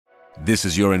This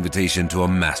is your invitation to a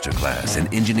masterclass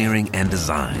in engineering and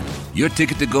design. Your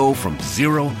ticket to go from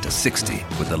 0 to 60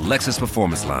 with the Lexus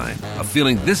Performance Line. A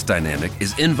feeling this dynamic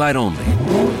is invite only.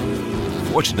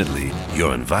 Fortunately,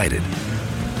 you're invited.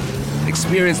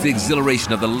 Experience the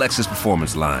exhilaration of the Lexus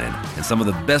Performance Line and some of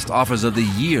the best offers of the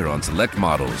year on select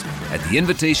models at the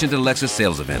Invitation to Lexus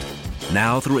sales event,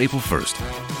 now through April 1st.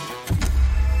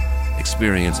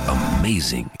 Experience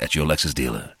amazing at your Lexus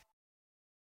dealer.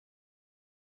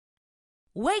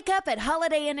 Wake up at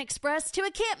Holiday Inn Express to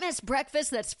a can't-miss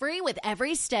breakfast that's free with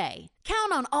every stay.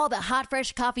 Count on all the hot,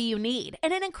 fresh coffee you need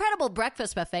and an incredible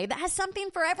breakfast buffet that has something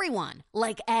for everyone,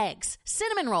 like eggs,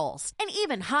 cinnamon rolls, and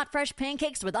even hot, fresh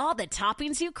pancakes with all the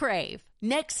toppings you crave.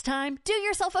 Next time, do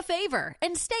yourself a favor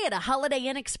and stay at a Holiday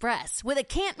Inn Express with a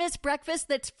can't-miss breakfast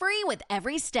that's free with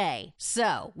every stay.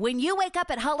 So, when you wake up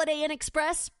at Holiday Inn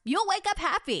Express, you'll wake up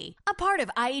happy. A part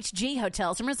of IHG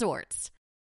Hotels and Resorts.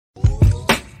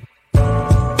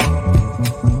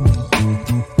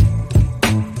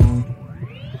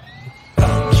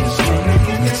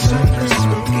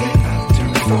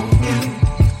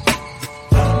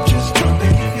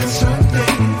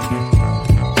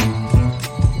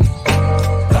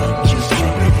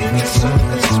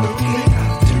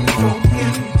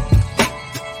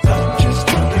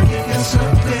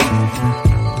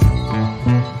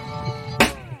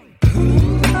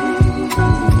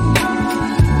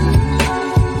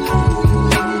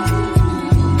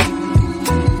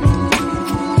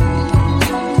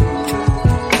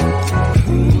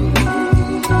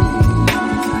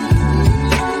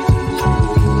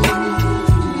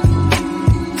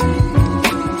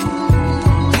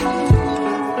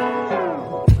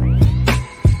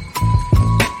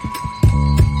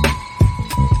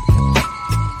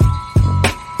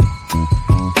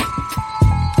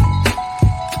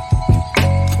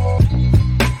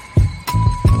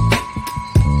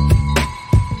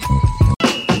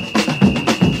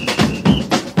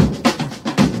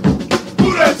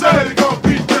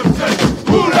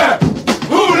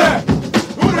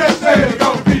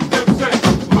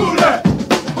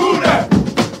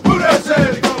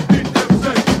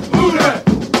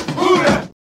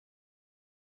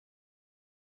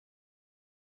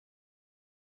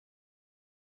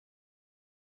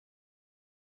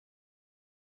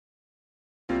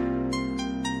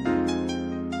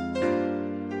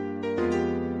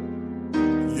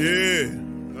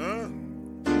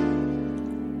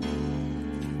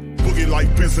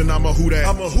 I'm a who that.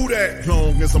 I'm a who that.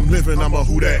 Long as I'm living, I'm a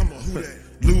who that.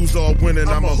 Lose or winning,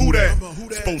 I'm a who that.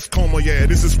 Sports coma, yeah,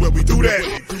 this is where we do that.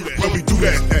 Where we do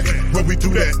that, where we do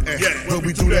that, where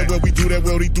we do that, where we do that,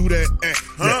 where we do that.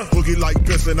 Boogie like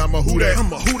Benson, I'm a who that.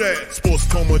 I'm a who that. Sports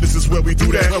coma, this is where we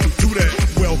do that. Where we do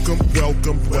that. Welcome,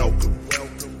 welcome, welcome.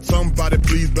 Somebody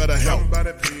please better help.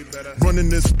 Running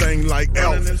this thing like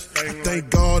Elf. I thank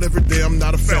God every day I'm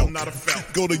not a felt.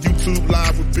 Go to YouTube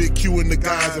Live with Big Q and the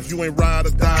guys. If you ain't ride or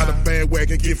die, the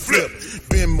bandwagon get flipped.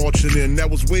 Been marching in, that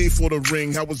was way for the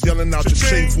ring. I was yelling out your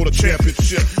chain for the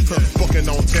championship. Fucking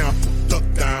on town, duck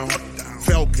down.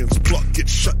 Falcons, pluck, get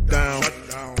shut down.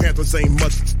 Panthers ain't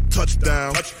much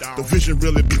touchdown. The vision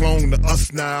really belong to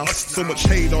us now. So much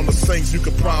hate on the Saints, you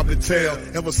could probably tell.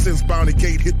 Ever since Bounty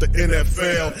Gate hit the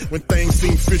NFL, when things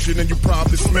seem fishy, then you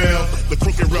probably smell the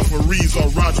crooked referees or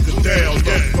Roger Goodell.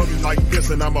 Yeah, fucking like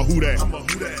this, and I'm a who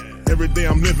that. Every day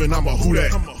I'm living, I'm a who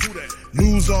that.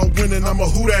 Lose or winning, I'm a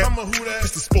who that.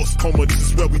 It's the sports coma, this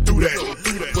is where we do that.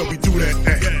 Where we do that,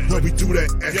 where we do that,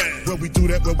 where we do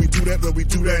that, where we do that, where we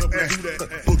do that.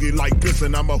 Boogie like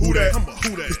Benson, I'm a who that.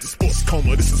 It's the sports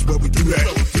coma, this is where we do that.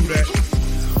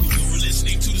 You're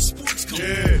listening to the Sports Coma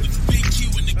with Big Q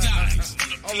and the guys on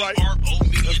the PRO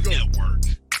Media Network.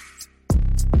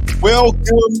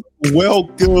 Welcome.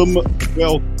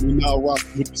 We're now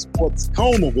rocking with the Sports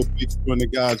Coma with Big Q and the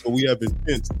guys, where we have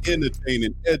intense,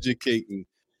 entertaining, educating,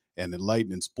 and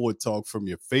enlightening sport talk from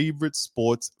your favorite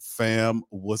sports fam.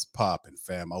 What's poppin',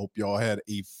 fam? I hope y'all had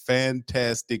a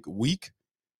fantastic week.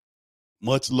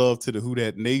 Much love to the Who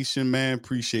Dat Nation, man.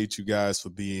 Appreciate you guys for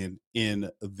being in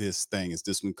this thing. It's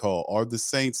this one called Are the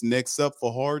Saints Next Up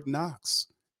for Hard Knocks?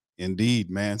 Indeed,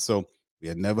 man. So we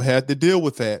had never had to deal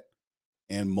with that.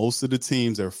 And most of the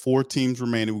teams, there are 4 teams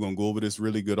remaining. We're going to go over this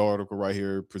really good article right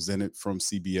here presented from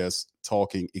CBS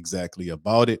talking exactly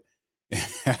about it.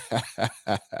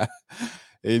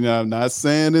 And I'm not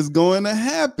saying it's going to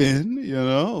happen,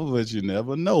 but you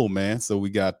never know, man. So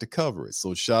we got to cover it.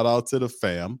 So shout out to the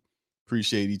fam.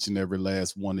 Appreciate each and every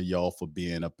last one of y'all for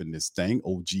being up in this thing.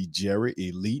 OG Jerry,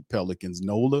 Elite, Pelicans,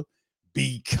 Nola,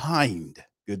 Be Kind.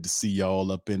 Good to see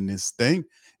y'all up in this thing.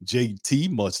 JT,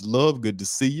 much love. Good to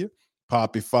see you.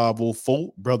 Poppy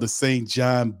 504, brother St.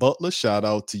 John Butler, shout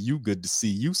out to you. Good to see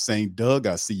you. St. Doug,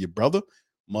 I see you, brother.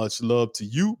 Much love to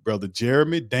you, brother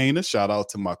Jeremy, Dana. Shout out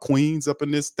to my queens up in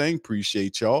this thing.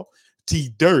 Appreciate y'all. T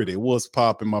Dirty, what's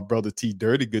popping, my brother T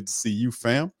Dirty? Good to see you,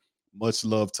 fam. Much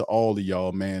love to all of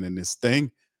y'all, man, in this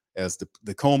thing. As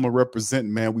the Coma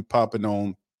representing, man, we popping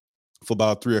on for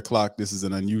about 3 o'clock. This is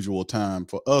an unusual time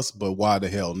for us, but why the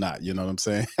hell not? You know what I'm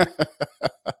saying?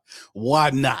 Why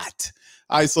not?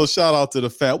 All right, so shout out to the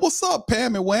fam. What's up,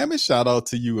 Pam and Whammy? Shout out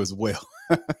to you as well.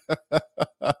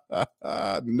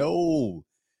 No.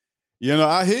 You know,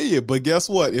 I hear you, but guess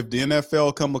what? If the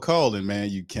NFL come a-calling,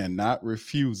 man, you cannot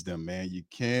refuse them, man. You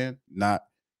cannot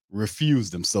refuse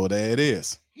them. So there it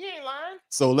is. He ain't lying.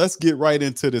 So let's get right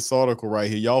into this article right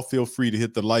here. Y'all feel free to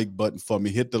hit the like button for me.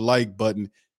 Hit the like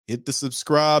button, hit the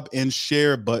subscribe and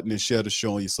share button, and share the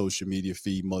show on your social media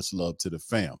feed. Much love to the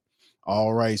fam.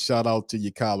 All right, shout out to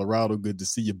you, Colorado. Good to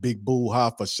see you. Big Bull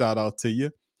Hoffa, shout out to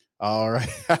you. All right.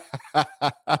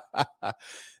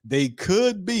 They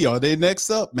could be. Are they next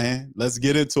up, man? Let's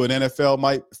get into it. NFL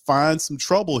might find some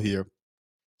trouble here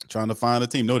trying to find a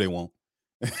team. No, they won't.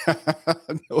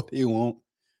 No, they won't.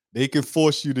 They can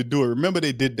force you to do it. Remember,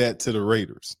 they did that to the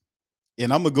Raiders.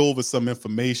 And I'm going to go over some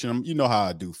information. You know how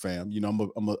I do, fam. You know,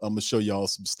 I'm going to show y'all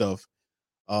some stuff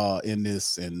in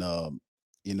this and,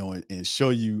 you know, and show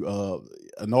you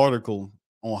an article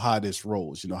on how this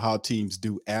rolls, you know, how teams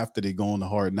do after they go on the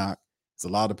Hard Knock. A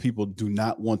lot of people do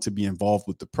not want to be involved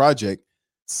with the project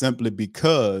simply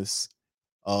because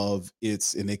of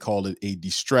its, and they call it a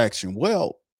distraction.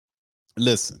 Well,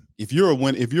 listen, if you're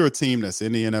a team that's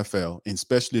in the NFL, and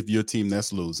especially if you're a team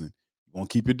that's losing, you want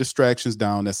to keep your distractions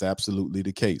down. That's absolutely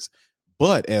the case.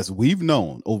 But as we've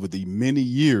known over the many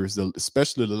years,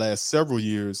 especially the last several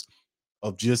years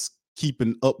of just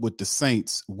keeping up with the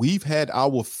Saints, we've had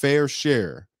our fair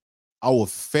share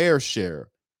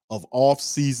of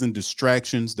off-season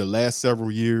distractions the last several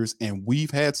years, and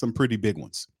we've had some pretty big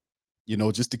ones. You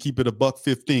know, just to keep it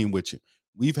 $115 with you,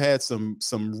 we've had some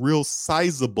real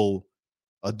sizable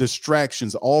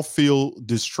distractions, off-field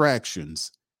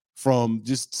distractions from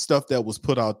just stuff that was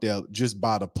put out there just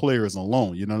by the players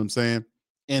alone. You know what I'm saying?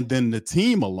 And then the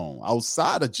team alone,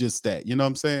 outside of just that. You know what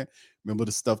I'm saying? Remember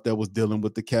the stuff that was dealing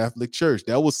with the Catholic Church?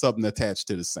 That was something attached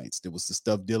to the Saints. There was the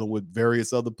stuff dealing with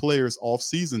various other players'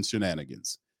 off-season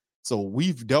shenanigans. So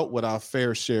we've dealt with our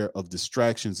fair share of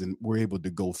distractions, and we're able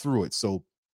to go through it. So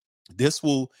this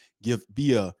will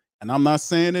and I'm not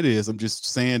saying it is, I'm just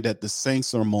saying that the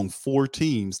Saints are among 4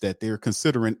 teams that they're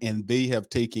considering, and they have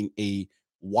taken a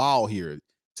while here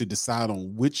to decide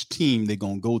on which team they're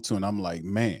going to go to. And I'm like,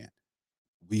 man,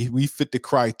 we fit the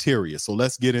criteria. So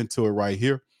let's get into it right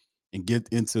here and get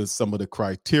into some of the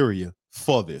criteria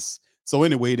for this. So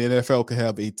anyway, the NFL could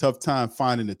have a tough time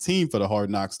finding a team for the Hard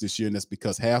Knocks this year, and that's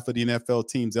because half of the NFL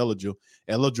teams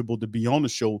eligible to be on the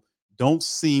show don't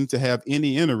seem to have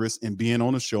any interest in being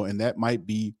on the show, and that might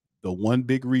be the one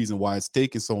big reason why it's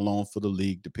taking so long for the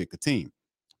league to pick a team.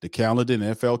 The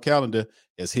NFL calendar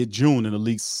has hit June, and the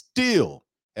league still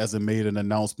hasn't made an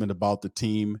announcement about the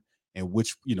team and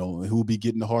which, you know, who will be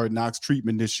getting the Hard Knocks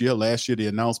treatment this year. Last year, the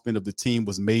announcement of the team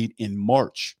was made in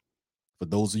March. For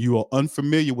those of you who are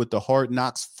unfamiliar with the Hard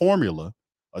Knocks formula,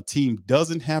 a team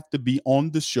doesn't have to be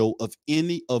on the show if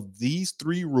any of these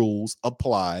 3 rules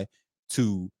apply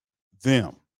to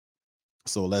them.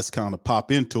 So let's kind of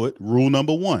pop into it. Rule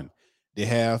number 1, they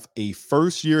have a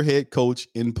first-year head coach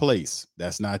in place.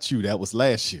 That's not you. That was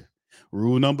last year.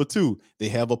 Rule number 2, they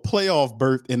have a playoff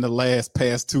berth in the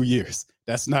past 2 years.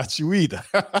 That's not you either.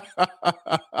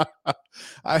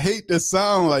 I hate to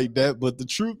sound like that, but the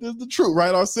truth is the truth,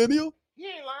 right, Arsenio? He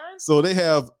ain't lying. So they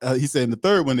have, he said, and the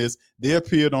third one is they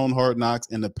appeared on Hard Knocks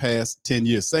in the past 10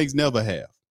 years. Saints never have.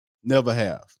 Never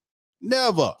have.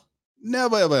 Never.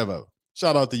 Never, ever, ever.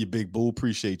 Shout out to you, Big Bull.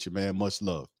 Appreciate you, man. Much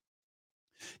love.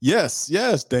 Yes,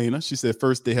 Dana. She said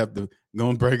first they have to go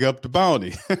and break up the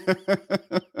bounty.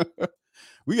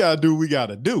 We got to do what we got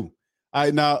to do. All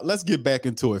right, now let's get back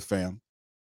into it, fam,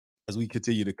 as we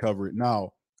continue to cover it.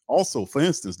 Now, also, for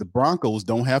instance, the Broncos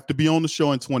don't have to be on the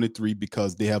show in 23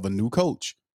 because they have a new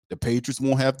coach. The Patriots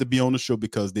won't have to be on the show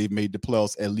because they've made the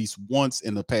playoffs at least once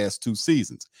in the past 2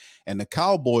 seasons. And the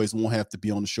Cowboys won't have to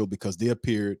be on the show because they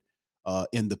appeared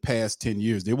in the past 10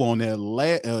 years. They were on there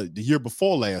the year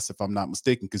before last, if I'm not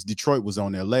mistaken, because Detroit was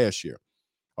on there last year.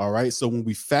 All right. So when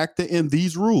we factor in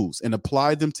these rules and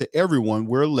apply them to everyone,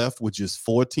 we're left with just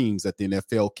 4 teams that the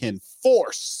NFL can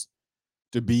force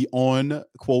to be on,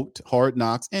 quote, Hard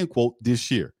Knocks, end quote, this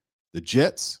year. The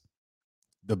Jets,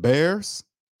 the Bears,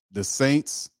 the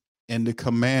Saints, and the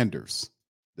Commanders.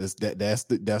 That's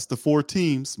the 4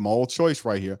 teams. Small choice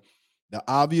right here. The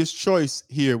obvious choice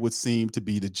here would seem to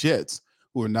be the Jets,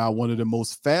 who are now one of the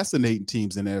most fascinating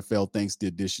teams in the NFL thanks to the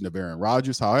addition of Aaron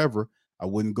Rodgers. However, I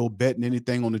wouldn't go betting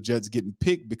anything on the Jets getting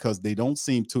picked because they don't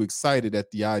seem too excited at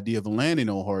the idea of landing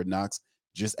on Hard Knocks.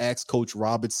 Just ask Coach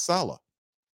Robert Saleh.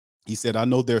 He said, I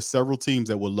know there are several teams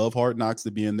that would love Hard Knocks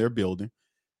to be in their building.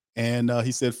 And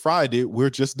he said, Friday, we're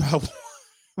just not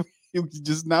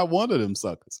one of them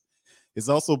suckers. It's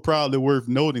also proudly worth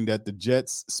noting that the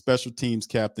Jets special teams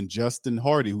captain, Justin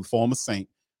Hardy, who former Saint,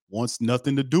 wants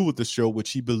nothing to do with the show,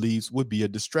 which he believes would be a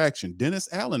distraction. Dennis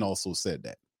Allen also said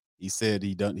that. He said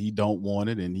he don't want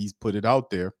it, and he's put it out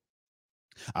there.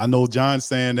 I know John's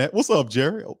saying that. What's up,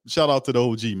 Jerry? Shout out to the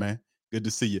OG, man. Good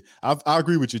to see you. I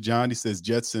agree with you, John. He says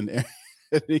Jets and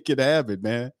they could have it,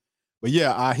 man. But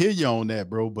yeah, I hear you on that,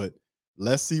 bro. But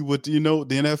let's see what the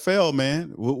NFL, man.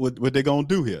 What they gonna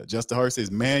do here? Justin Hart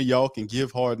says, man, y'all can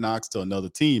give Hard Knocks to another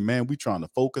team, man. We trying to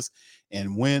focus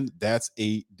and win. That's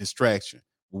a distraction.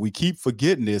 We keep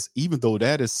forgetting this, even though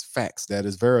that is facts, that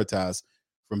is veritas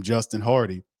from Justin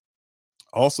Hardy.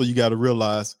 Also, you got to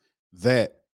realize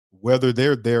that whether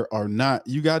they're there or not,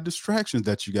 you got distractions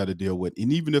that you got to deal with.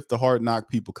 And even if the Hard Knock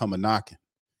people come a knocking,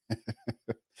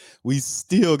 we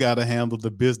still got to handle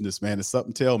the business, man. And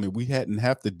something tell me we hadn't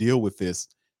have to deal with this.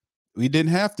 We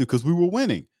didn't have to because we were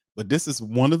winning. But this is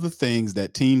one of the things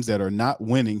that teams that are not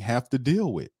winning have to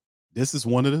deal with. This is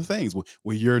one of the things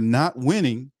where you're not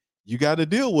winning, you got to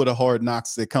deal with a Hard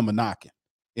Knocks that come a knocking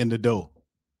in the door.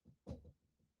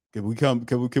 Can we come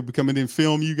in and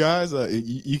film you guys?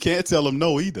 You can't tell them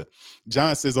no either.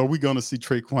 John says, are we going to see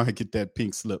Traquan get that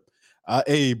pink slip?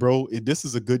 Hey, bro, this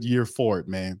is a good year for it,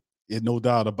 man. No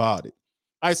doubt about it.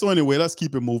 All right, so anyway, let's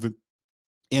keep it moving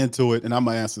into it, and I'm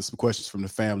going to answer some questions from the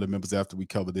family members after we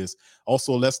cover this.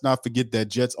 Also, let's not forget that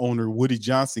Jets owner Woody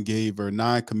Johnson gave a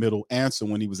non-committal answer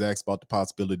when he was asked about the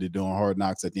possibility of doing Hard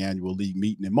Knocks at the annual league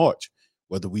meeting in March.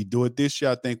 Whether we do it this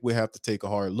year, I think we have to take a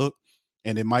hard look.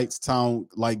 And it might sound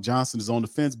like Johnson is on the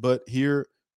fence, but here,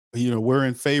 we're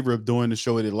in favor of doing the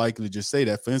show. It'd likely just say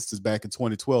that. For instance, back in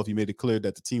 2012, he made it clear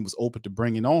that the team was open to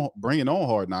bringing on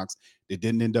Hard Knocks. They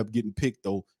didn't end up getting picked,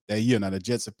 though, that year. Now, the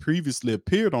Jets have previously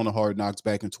appeared on the Hard Knocks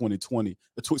back in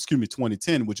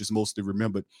 2010, which is mostly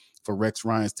remembered for Rex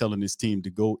Ryan's telling his team to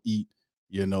go eat.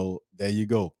 There you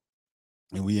go.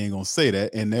 And we ain't going to say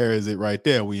that. And there is it right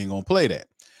there. We ain't going to play that.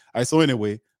 All right, so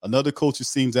anyway, another coach who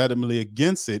seems adamantly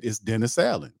against it is Dennis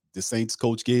Allen. The Saints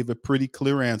coach gave a pretty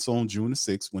clear answer on June the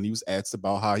 6th when he was asked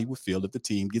about how he would feel if the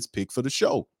team gets picked for the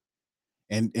show.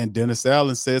 And Dennis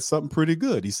Allen said something pretty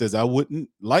good. He says, I wouldn't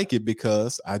like it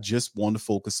because I just want to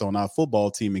focus on our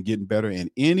football team and getting better.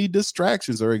 And any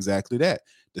distractions are exactly that.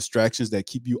 Distractions that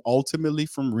keep you ultimately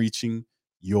from reaching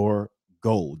your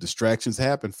goal. Distractions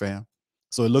happen, fam.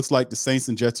 So it looks like the Saints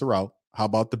and Jets are out. How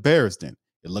about the Bears then?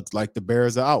 It looks like the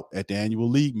Bears are out at the annual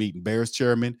league meeting. Bears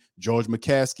chairman George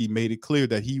McCaskey made it clear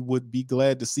that he would be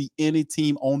glad to see any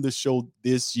team on the show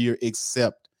this year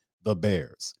except the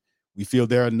Bears. We feel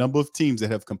there are a number of teams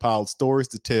that have compiled stories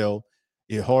to tell.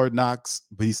 It Hard Knocks,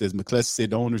 but he says McCleskey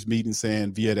said the owners meeting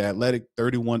saying via the Athletic,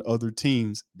 31 other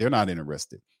teams, they're not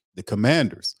interested. The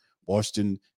Commanders,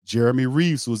 Washington, Jeremy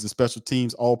Reeves, who was the special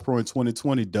teams All-Pro in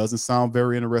 2020, doesn't sound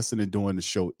very interested in doing the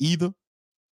show either.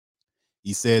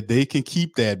 He said they can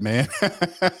keep that, man.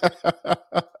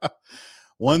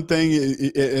 One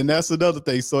thing, and that's another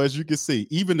thing. So as you can see,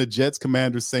 even the Jets,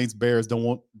 Commanders, Saints, Bears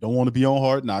don't want to be on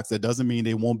Hard Knocks. That doesn't mean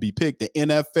they won't be picked. The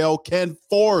NFL can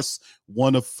force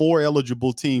one of 4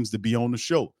 eligible teams to be on the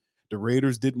show. The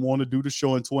Raiders didn't want to do the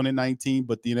show in 2019,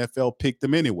 but the NFL picked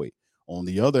them anyway. On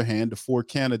the other hand, the 4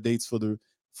 candidates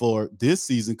for this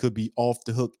season could be off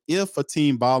the hook if a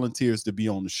team volunteers to be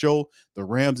on the show. The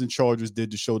Rams and Chargers did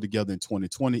the show together in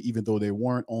 2020, even though they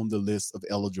weren't on the list of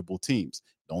eligible teams.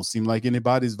 Don't seem like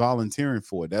anybody's volunteering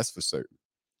for it, that's for certain.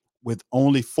 With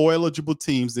only 4 eligible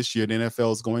teams this year, the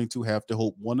NFL is going to have to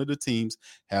hope one of the teams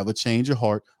have a change of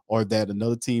heart or that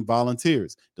another team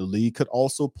volunteers. The league could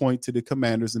also point to the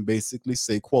Commanders and basically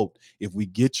say, quote, if we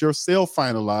get your sale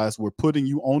finalized, we're putting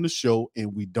you on the show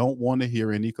and we don't want to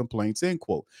hear any complaints, end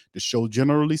quote. The show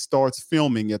generally starts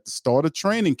filming at the start of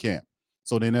training camp,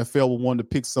 so the NFL will want to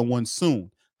pick someone soon.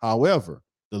 However,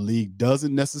 the league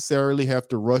doesn't necessarily have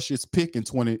to rush its pick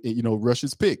rush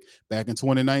its pick. Back in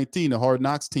 2019, the Hard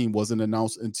Knocks team wasn't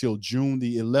announced until June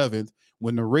the 11th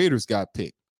when the Raiders got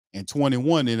picked. In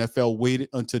 21, the NFL waited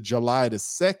until July the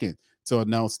 2nd to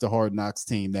announce the Hard Knocks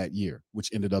team that year, which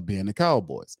ended up being the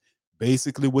Cowboys.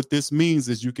 Basically, what this means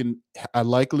is I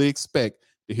likely expect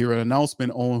to hear an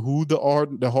announcement on who the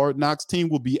Hard Knocks team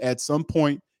will be at some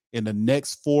point in the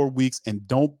next 4 weeks, and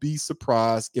don't be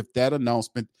surprised if that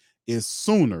announcement is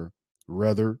sooner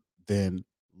rather than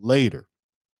later.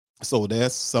 So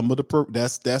that's some of the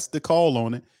that's the call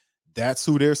on it. That's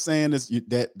who they're saying is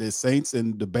that the Saints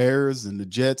and the Bears and the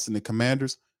Jets and the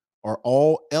Commanders are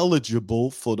all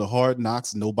eligible for the Hard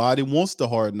Knocks. Nobody wants the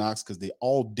Hard Knocks because they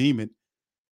all deem it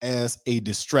as a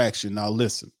distraction. Now,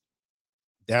 listen,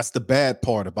 that's the bad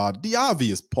part about it. The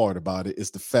obvious part about it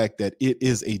is the fact that it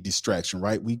is a distraction,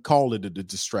 right? We call it a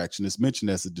distraction. It's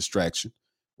mentioned as a distraction,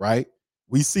 right?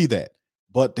 We see that.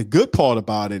 But the good part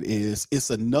about it is it's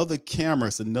another camera,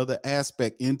 it's another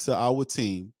aspect into our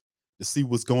team to see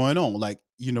what's going on. Like,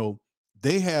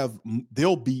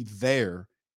 they'll be there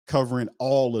covering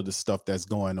all of the stuff that's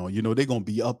going on. They're going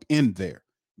to be up in there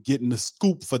getting the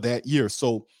scoop for that year.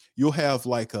 So you'll have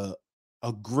like a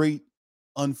great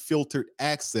unfiltered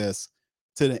access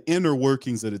to the inner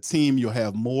workings of the team. You'll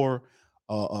have more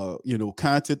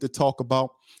content to talk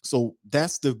about. So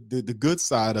that's the good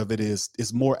side of it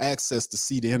is more access to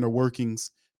see the inner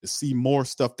workings, to see more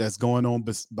stuff that's going on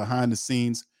behind the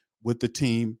scenes with the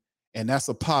team. And that's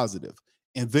a positive.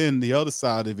 And then the other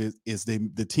side of it is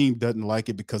the team doesn't like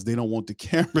it because they don't want the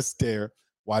cameras there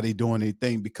while they're doing their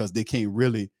thing, because they can't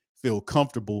really feel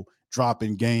comfortable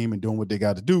dropping game and doing what they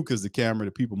got to do because the camera,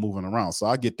 the people moving around. So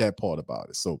I get that part about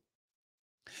it. So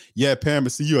yeah, Pam, I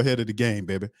see you ahead of the game,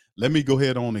 baby. Let me go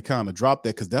ahead on and kind of drop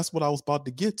that because that's what I was about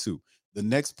to get to. The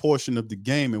next portion of the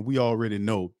game, and we already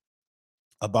know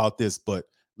about this, but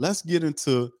let's get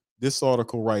into this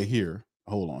article right here.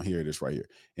 Hold on, here it is right here.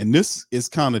 And this is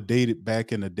kind of dated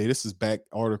back in the day. This is back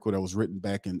article that was written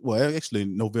back in, actually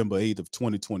November 8th of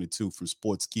 2022 from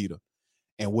Sportskeeda.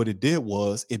 And what it did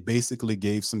was it basically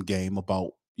gave some game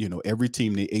about, every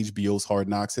team that HBO's Hard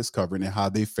Knocks has covered and how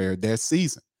they fared that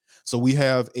season. So we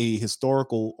have a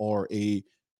historical or a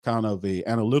kind of a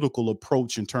analytical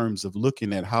approach in terms of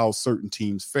looking at how certain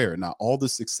teams fare. Now, all the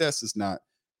success is not,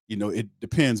 it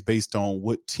depends based on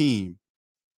what team,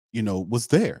 was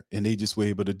there and they just were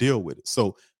able to deal with it.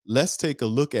 So let's take a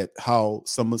look at how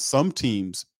some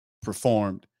teams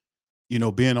performed,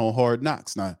 being on Hard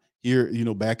Knocks. Now, here,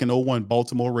 back in 01,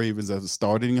 Baltimore Ravens, as a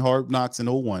starting Hard Knocks in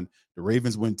 01, the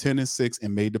Ravens went 10-6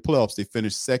 and made the playoffs. They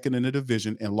finished second in the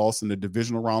division and lost in the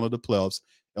divisional round of the playoffs.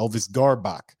 Elvis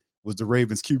Garbach was the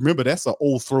Ravens QB. Remember, that's an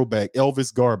old throwback.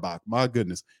 Elvis Garbach, my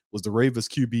goodness, was the Ravens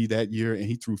QB that year, and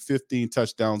he threw 15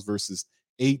 touchdowns versus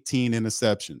 18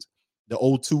 interceptions.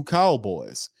 The 02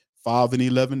 Cowboys,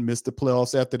 5-11, missed the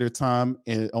playoffs after their time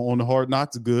on the Hard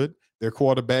Knocks. Good. Their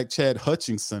quarterback, Chad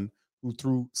Hutchinson, who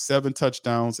threw 7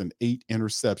 touchdowns and 8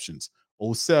 interceptions.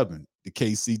 07, the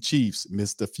KC Chiefs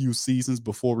missed a few seasons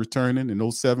before returning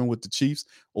in 07 with the Chiefs.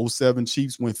 07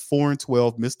 Chiefs went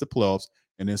 4-12, missed the playoffs,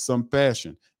 and in some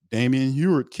fashion, Damian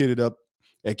Hewitt kitted up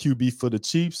at QB for the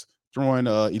Chiefs, throwing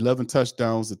 11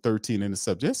 touchdowns and 13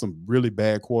 interceptions. There's some really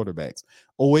bad quarterbacks.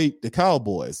 08, the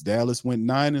Cowboys. Dallas went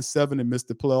 9-7 and missed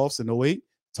the playoffs in 08.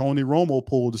 Tony Romo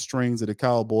pulled the strings of the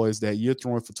Cowboys that year,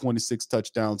 throwing for 26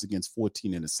 touchdowns against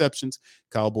 14 interceptions.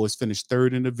 Cowboys finished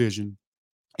third in the division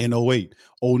in 08.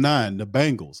 09, the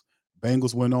Bengals.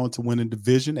 Bengals went on to win the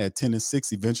division at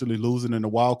 10-6, eventually losing in the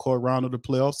wild card round of the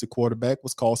playoffs. The quarterback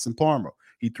was Carson Palmer.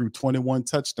 He threw 21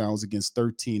 touchdowns against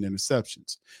 13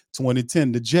 interceptions.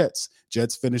 2010, the Jets.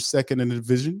 Jets finished second in the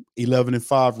division,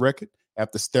 11-5 record.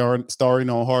 After starring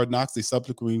on Hard Knocks, they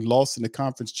subsequently lost in the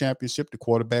conference championship. The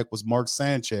quarterback was Mark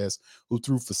Sanchez, who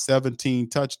threw for 17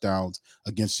 touchdowns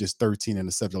against just 13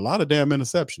 interceptions. A lot of damn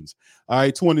interceptions. All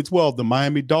right, 2012, the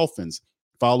Miami Dolphins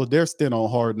followed their stint on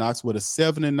Hard Knocks with a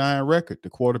 7-9 record. The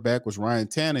quarterback was Ryan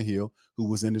Tannehill, who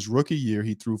was in his rookie year.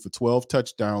 He threw for 12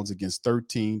 touchdowns against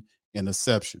 13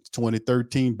 interceptions.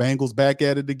 2013, Bengals back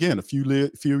at it again. A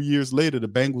few years later, the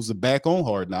Bengals are back on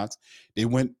Hard Knocks. They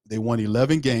won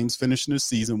 11 games, finishing the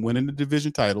season, winning the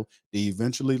division title. They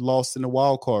eventually lost in the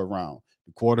wild card round.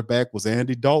 The quarterback was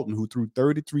Andy Dalton, who threw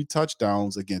 33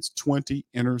 touchdowns against 20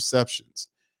 interceptions.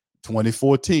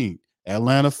 2014,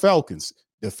 Atlanta Falcons.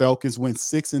 The Falcons went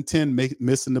 6-10,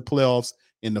 missing the playoffs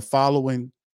in the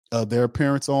following their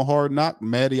appearance on Hard Knock.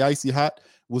 Matty Icy Hot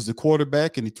was the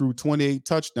quarterback, and he threw 28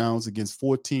 touchdowns against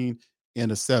 14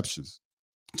 interceptions.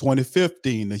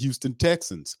 2015, the Houston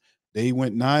Texans. They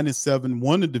went 9-7,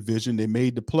 won the division. They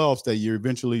made the playoffs that year,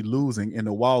 eventually losing in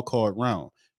the wild card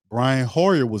round. Brian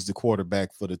Hoyer was the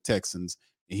quarterback for the Texans,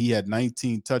 and he had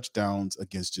 19 touchdowns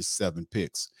against just 7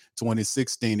 picks.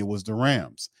 2016, it was the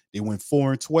Rams. They went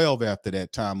 4-12 after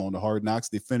that time on the Hard Knocks.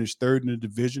 They finished third in the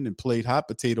division and played hot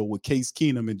potato with Case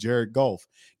Keenum and Jared Goff.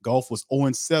 Goff was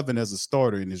 0-7 as a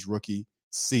starter in his rookie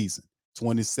season.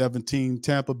 2017,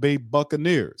 Tampa Bay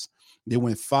Buccaneers. They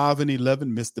went 5-11,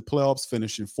 missed the playoffs,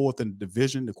 finishing fourth in the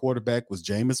division. The quarterback was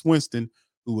Jameis Winston,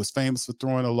 who was famous for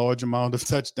throwing a large amount of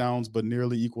touchdowns, but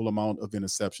nearly equal amount of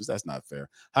interceptions. That's not fair.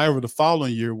 However, the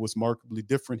following year was markedly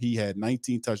different. He had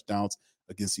 19 touchdowns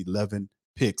against 11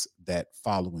 picks that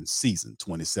following season,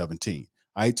 2017.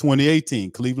 All right,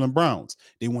 2018, Cleveland Browns.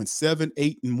 They went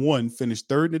 7-8-1, finished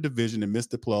third in the division and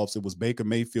missed the playoffs. It was Baker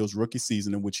Mayfield's rookie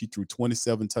season in which he threw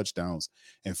 27 touchdowns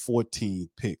and 14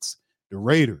 picks. The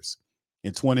Raiders,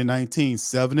 in 2019,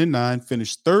 7-9,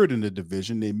 finished third in the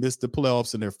division. They missed the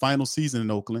playoffs in their final season in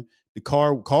Oakland.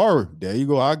 Carr, there you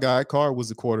go, our guy. Carr was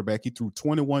the quarterback. He threw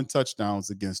 21 touchdowns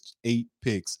against 8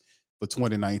 picks for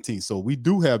 2019. So we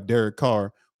do have Derek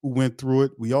Carr, who went through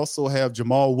it. We also have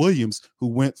Jamal Williams, who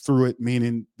went through it,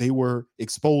 meaning they were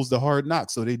exposed to hard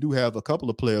knocks. So they do have a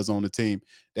couple of players on the team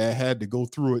that had to go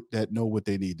through it that know what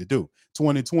they need to do.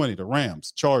 2020, the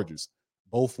Rams, Chargers,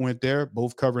 both went there,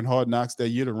 both covering hard knocks that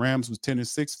year. The Rams was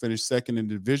 10-6, finished second in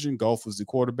the division. Goff was the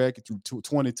quarterback. He threw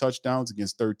 20 touchdowns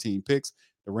against 13 picks.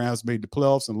 The Rams made the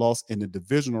playoffs and lost in the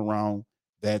divisional round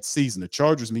that season. The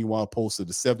Chargers, meanwhile, posted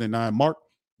the 79 mark.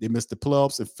 They missed the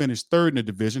playoffs and finished third in the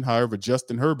division. However,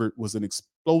 Justin Herbert was an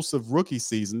explosive rookie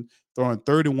season, throwing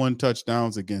 31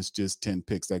 touchdowns against just 10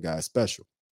 picks. That guy is special.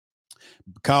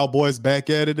 Cowboys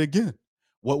back at it again.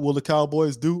 What will the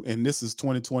Cowboys do? And this is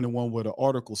 2021 where the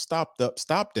article stopped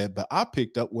at, but I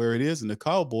picked up where it is. And the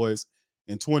Cowboys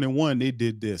in 21, they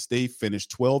did this. They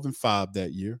finished 12-5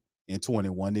 that year. In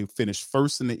 21, they finished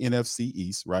first in the NFC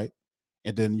East, right?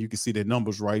 And then you can see their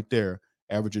numbers right there,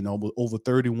 averaging over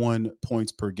 31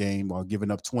 points per game while giving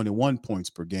up 21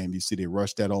 points per game. You see they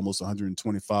rushed at almost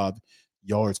 125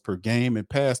 yards per game and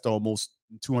passed almost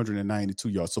 292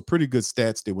 yards. So pretty good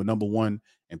stats. They were number one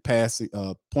in passing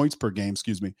points per game,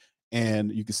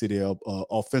 and you can see their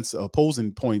offensive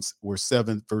opposing points were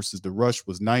 7th versus the rush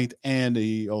was 9th, and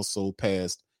they also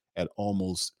passed at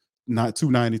almost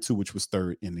 292, which was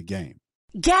 3rd in the game.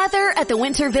 Gather at the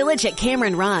Winter Village at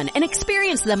Cameron Run and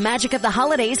experience the magic of the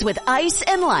holidays with Ice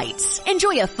and Lights.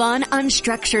 Enjoy a fun,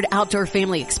 unstructured outdoor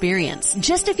family experience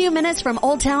just a few minutes from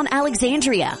Old Town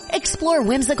Alexandria. Explore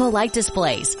whimsical light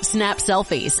displays, snap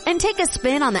selfies, and take a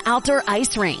spin on the outdoor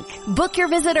ice rink. Book your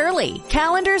visit early.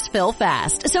 Calendars fill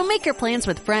fast, so make your plans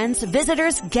with friends,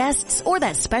 visitors, guests, or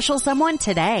that special someone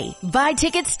today. Buy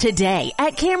tickets today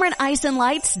at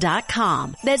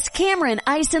CameronIceandLights.com. That's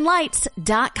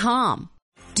CameronIceandLights.com.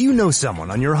 Do you know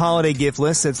someone on your holiday gift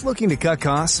list that's looking to cut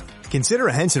costs? Consider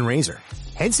a Henson razor.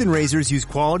 Henson razors use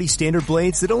quality standard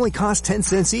blades that only cost 10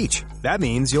 cents each. That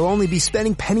means you'll only be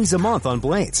spending pennies a month on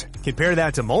blades. Compare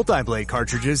that to multi-blade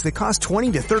cartridges that cost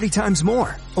 20 to 30 times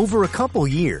more. Over a couple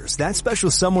years, that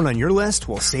special someone on your list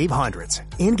will save hundreds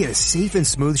and get a safe and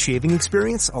smooth shaving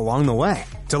experience along the way.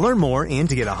 To learn more and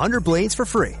to get 100 blades for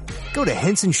free, go to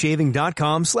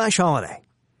hensonshaving.com/holiday.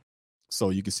 So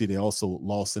you can see they also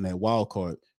lost in that wild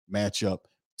card matchup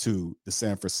to the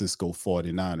San Francisco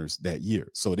 49ers that year.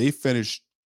 So they finished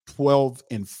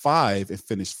 12-5 and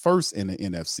finished first in the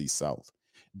NFC South.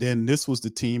 Then this was the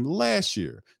team last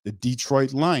year, the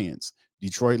Detroit Lions.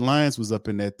 Detroit Lions was up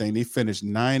in that thing. They finished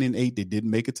 9-8. They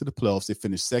didn't make it to the playoffs. They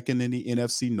finished second in the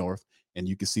NFC North. And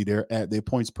you can see their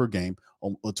points per game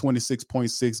on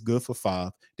 26.6, good for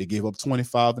 5. They gave up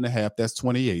 25.5. That's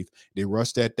 28th. They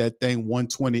rushed at that thing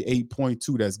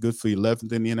 128.2. That's good for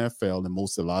 11th in the NFL. And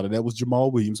a lot of that was Jamal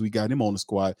Williams. We got him on the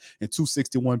squad. And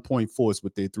 261.4 is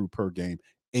what they threw per game,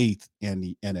 8th in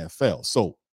the NFL.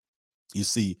 So you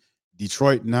see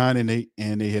Detroit 9-8,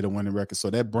 and they hit a winning record. So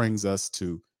that brings us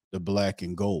to the black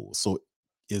and gold. So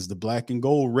is the black and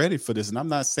gold ready for this? And I'm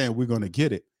not saying we're going to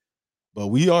get it, but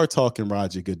we are talking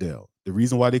Roger Goodell. The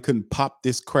reason why they couldn't pop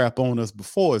this crap on us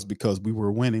before is because we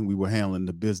were winning. We were handling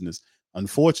the business.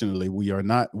 Unfortunately, we are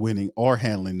not winning or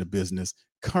handling the business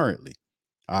currently.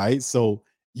 All right. So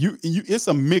it's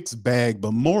a mixed bag,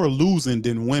 but more losing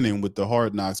than winning with the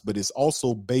Hard Knocks. But it's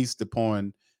also based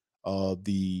upon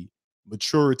the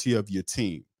maturity of your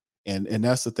team. And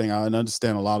that's the thing. I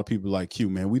understand a lot of people like Q,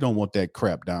 man. We don't want that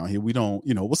crap down here. We don't,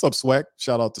 what's up, Swag?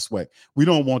 Shout out to Swag. We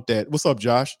don't want that. What's up,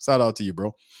 Josh? Shout out to you,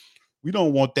 bro. We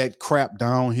don't want that crap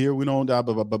down here. We don't,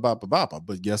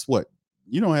 but guess what?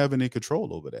 You don't have any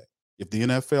control over that. If the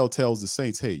NFL tells the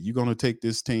Saints, hey, you're going to take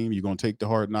this team, you're going to take the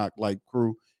Hard Knock like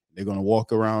crew, they're going to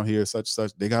walk around here, such,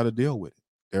 they got to deal with it.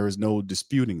 There is no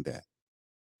disputing that.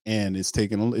 And it's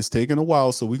taken a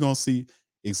while. So we're going to see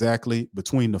exactly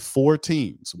between the 4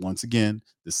 teams. Once again,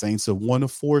 the Saints are one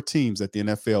of 4 teams that the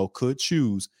NFL could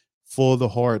choose for the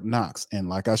Hard Knocks. And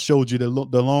like I showed you the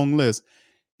long list,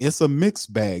 it's a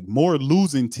mixed bag, more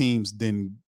losing teams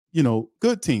than,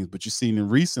 good teams. But you've seen in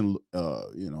recent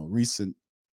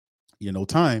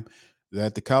time,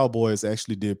 that the Cowboys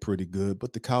actually did pretty good,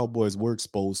 but the Cowboys were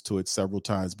exposed to it several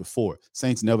times before.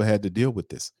 Saints never had to deal with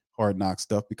this hard knock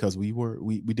stuff because we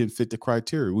didn't fit the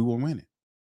criteria. We were winning.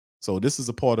 So this is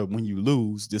a part of when you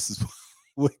lose, this is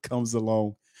what comes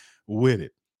along with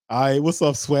it. All right, what's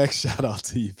up, Swag? Shout out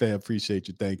to you, fam. Appreciate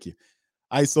you. Thank you.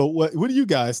 All right, so what do you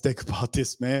guys think about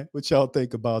this, man? What y'all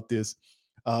think about this?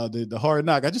 The hard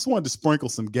knock. I just wanted to sprinkle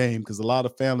some game because a lot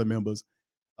of family members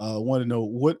want to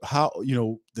know how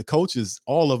the coaches,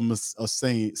 all of them are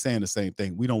saying the same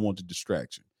thing. We don't want the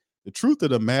distraction. The truth of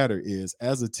the matter is,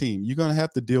 as a team, you're going to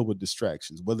have to deal with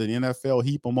distractions, whether the NFL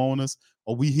heap them on us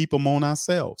or we heap them on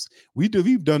ourselves.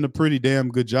 We've done a pretty damn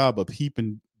good job of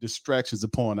heaping distractions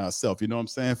upon ourselves. You know what I'm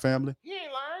saying, family? You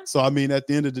ain't lying. So, I mean, at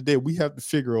the end of the day, we have to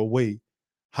figure a way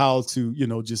how to,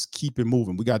 just keep it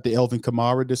moving. We got the Elvin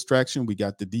Kamara distraction. We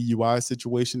got the DUI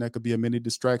situation that could be a mini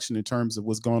distraction in terms of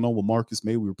what's going on with Marcus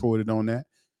May. We reported on that.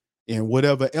 And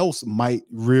whatever else might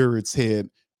rear its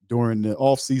head during the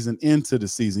offseason into the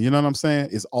season. You know what I'm saying?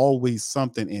 It's always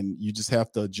something, and you just have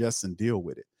to adjust and deal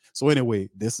with it. So anyway,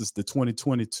 this is the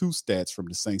 2022 stats from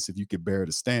the Saints, if you could bear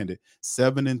to stand it.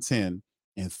 7-10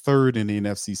 and third in the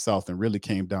NFC South, and really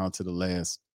came down to the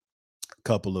last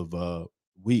couple of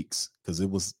weeks because it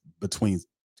was between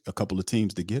a couple of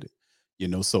teams to get it.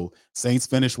 So Saints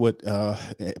finished with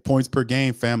points per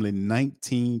game, family,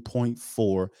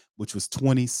 19.4, which was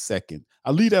 22nd.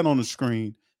 I leave that on the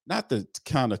screen, not to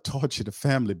kind of torture the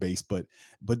family base, but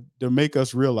to make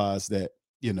us realize that,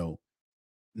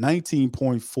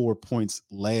 19.4 points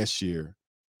last year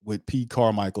with Pete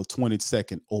Carmichael,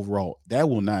 22nd overall. That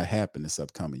will not happen this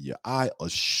upcoming year. I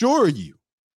assure you,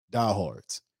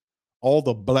 diehards, all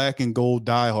the black and gold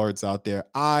diehards out there,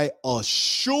 I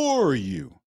assure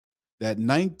you that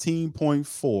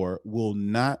 19.4 will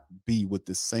not be what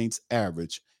the Saints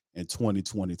average in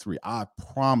 2023. I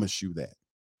promise you that.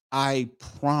 I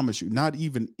promise you, not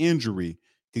even injury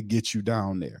could get you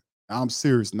down there. I'm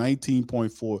serious.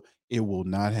 19.4, it will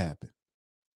not happen.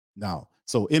 Now,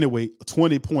 so anyway,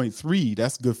 20.3,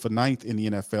 that's good for ninth in the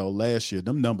NFL last year.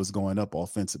 Them numbers going up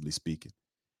offensively speaking.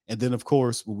 And then, of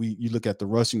course, when you look at the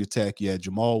rushing attack, you had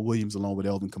Jamal Williams along with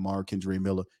Elvin Kamara, Kendre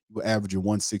Miller. You were averaging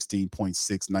 116.6,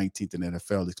 19th in the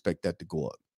NFL. Expect that to go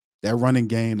up. That running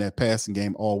game, that passing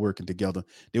game, all working together.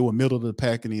 They were middle of the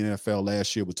pack in the NFL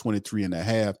last year with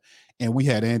 23.5. And we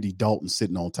had Andy Dalton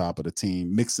sitting on top of the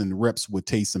team, mixing reps with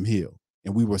Taysom Hill.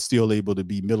 And we were still able to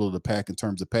be middle of the pack in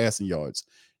terms of passing yards.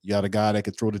 You got a guy that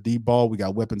can throw the deep ball. We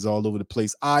got weapons all over the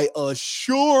place. I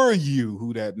assure you,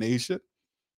 Who Dat Nation,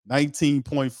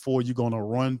 19.4, you're going to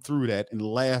run through that and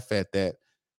laugh at that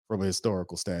from a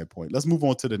historical standpoint. Let's move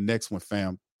on to the next one,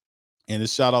 fam. And a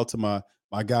shout out to my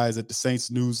guys at the Saints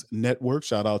News Network.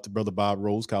 Shout out to Brother Bob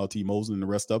Rose, Kyle T. Mosley, and the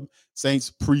rest of them.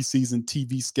 Saints preseason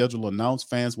TV schedule announced.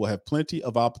 Fans will have plenty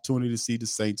of opportunity to see the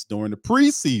Saints during the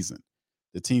preseason.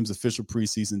 The team's official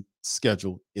preseason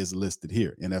schedule is listed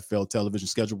here. NFL television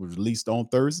schedule was released on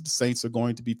Thursday. The Saints are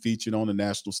going to be featured on the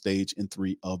national stage in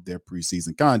 3 of their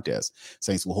preseason contests.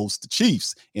 Saints will host the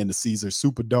Chiefs in the Caesar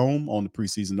Superdome on the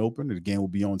preseason opener. The game will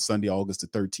be on Sunday, August the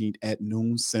 13th at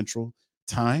noon Central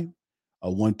Time,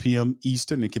 1 p.m.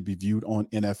 Eastern. It can be viewed on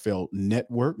NFL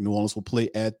Network. New Orleans will play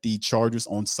at the Chargers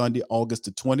on Sunday, August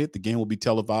the 20th. The game will be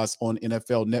televised on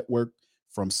NFL Network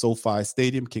from SoFi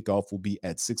Stadium. Kickoff will be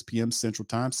at 6 p.m. Central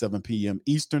Time, 7 p.m.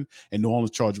 Eastern. And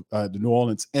the New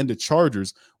Orleans and the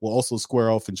Chargers will also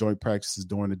square off in joint practices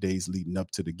during the days leading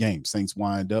up to the game. Saints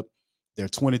wind up their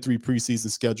 23 preseason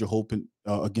schedule,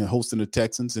 hosting the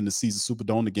Texans in the Caesar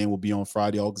Superdome. The game will be on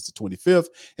Friday, August the 25th,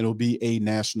 and it will be a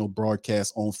national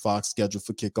broadcast on Fox scheduled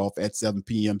for kickoff at 7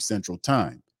 p.m. Central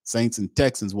Time. Saints and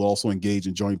Texans will also engage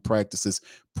in joint practices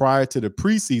prior to the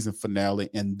preseason finale,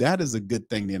 and that is a good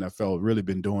thing the NFL has really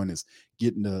been doing, is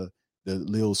getting the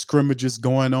little scrimmages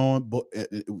going on, but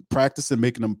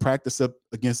making them practice up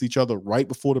against each other right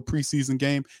before the preseason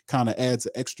game kind of adds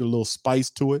an extra little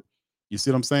spice to it. You see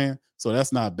what I'm saying? So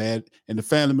that's not bad. And the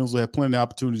family members will have plenty of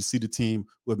opportunity to see the team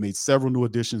who have made several new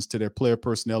additions to their player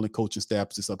personnel and coaching staff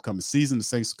this upcoming season. The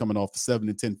Saints are coming off a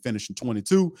 7-10 finish in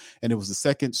 22, and it was the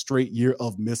second straight year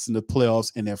of missing the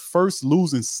playoffs in their first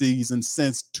losing season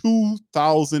since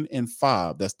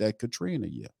 2005. That's that Katrina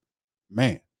year.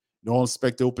 Man, New Orleans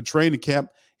expect to open training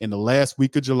camp in the last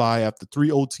week of July after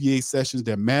 3 OTA sessions.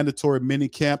 Their mandatory mini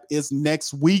camp is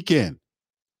next weekend.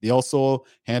 They also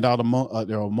hand out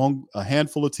among a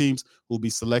handful of teams who will be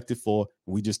selected for.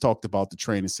 We just talked about the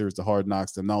training series, the Hard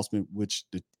Knocks, the announcement, which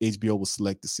the HBO will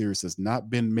select. The series has not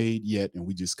been made yet, and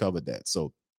we just covered that.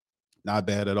 So not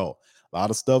bad at all. A lot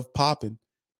of stuff popping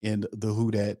in the Who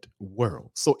Dat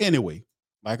world. So anyway,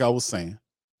 like I was saying,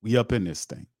 we up in this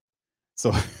thing.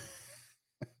 So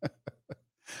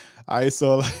All right,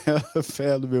 so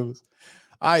family members.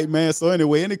 All right, man. So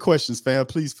anyway, any questions, fam?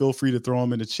 Please feel free to throw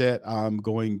them in the chat. I'm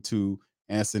going to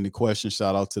answer any questions.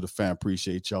 Shout out to the fam.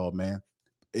 Appreciate y'all, man.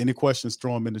 Any questions,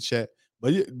 throw them in the chat.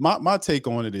 But my take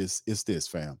on it is this,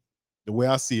 fam. The way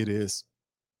I see it is,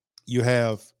 you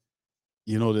have,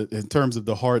 in terms of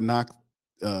the Hard Knock,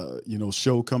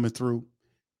 show coming through.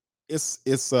 It's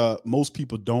most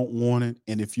people don't want it,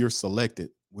 and if you're selected,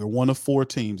 we're one of 4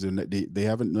 teams, and they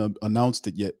haven't announced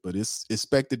it yet, but it's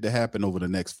expected to happen over the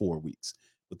next 4 weeks.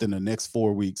 Within the next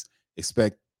 4 weeks,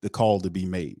 expect the call to be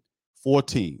made. 4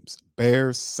 teams: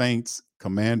 Bears, Saints,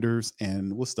 Commanders,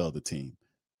 and what's the other team?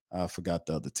 I forgot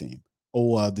the other team.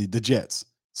 The Jets.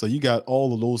 So you got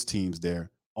all of those teams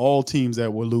there. All teams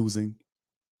that were losing.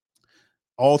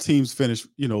 All teams finish,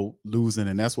 losing,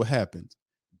 and that's what happens.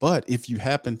 But if you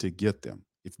happen to get them,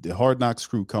 if the Hard Knocks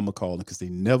crew come a calling, because they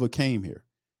never came here,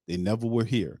 they never were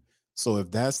here. So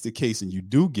if that's the case and you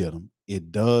do get them,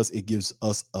 it gives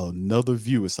us another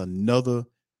view. It's another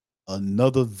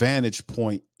vantage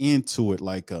point into it,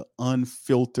 like a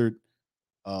unfiltered,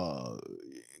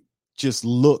 just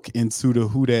look into the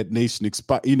Who Dat Nation.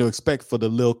 Expect for the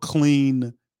little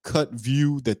clean cut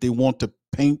view that they want to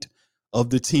paint of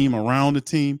the team around the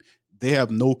team. They have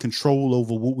no control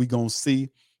over what we're going to see.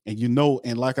 And,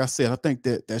 and like I said, I think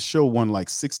that show won like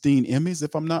 16 Emmys,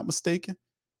 if I'm not mistaken.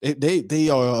 They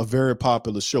are a very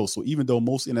popular show. So even though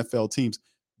most NFL teams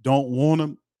don't want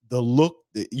them, the look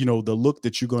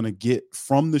that you're going to get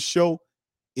from the show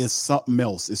is something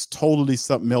else. It's totally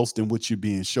something else than what you're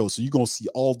being shown. So you're going to see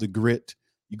all the grit.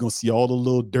 You're going to see all the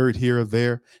little dirt here or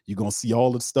there. You're going to see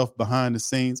all the stuff behind the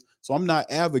scenes. So I'm not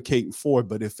advocating for it,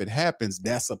 but if it happens,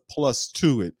 that's a plus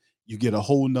to it. You get a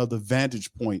whole nother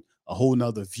vantage point, a whole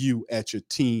nother view at your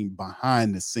team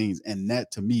behind the scenes. And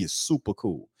that to me is super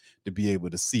cool to be able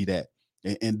to see that.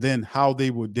 And then how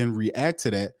they would then react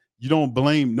to that. You don't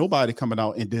blame nobody coming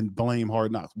out and then blame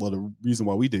Hard Knocks. Well, the reason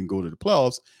why we didn't go to the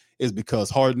playoffs is because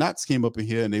Hard Knocks came up in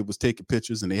here and they was taking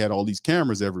pictures and they had all these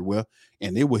cameras everywhere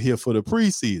and they were here for the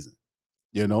preseason.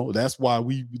 That's why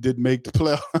we didn't make the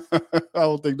playoff. I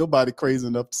don't think nobody crazy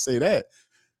enough to say that.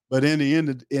 But at the end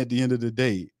of the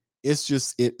day,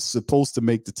 it's supposed to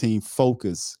make the team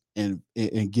focus and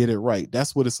get it right.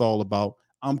 That's what it's all about.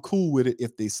 I'm cool with it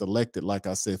if they select it, like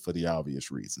I said, for the obvious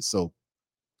reason. So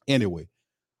anyway,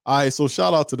 all right, so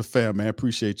shout out to the fam, man.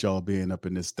 Appreciate y'all being up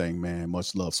in this thing, man.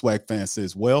 Much love. Swag Fan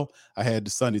says, well, I had the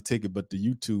Sunday ticket, but the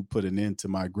YouTube put an end to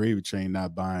my gravy train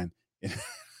not buying.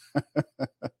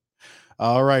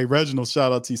 All right, Reginald,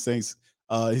 shout out to you, Saints.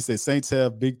 He said, Saints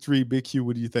have big 3, Big Q.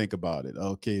 What do you think about it?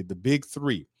 Okay, the big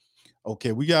 3.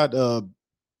 Okay, we got a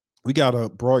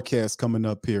broadcast coming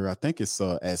up here. I think it's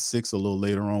at 6 a little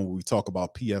later on when we talk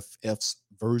about PFF's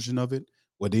version of it,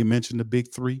 where they mentioned the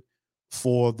big 3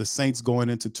 for the Saints going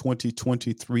into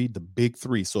 2023, the big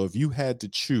 3. So if you had to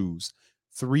choose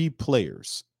 3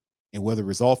 players, and whether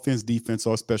it's offense, defense,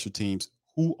 or special teams,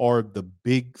 who are the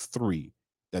big 3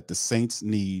 that the Saints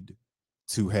need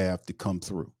to have to come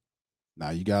through? Now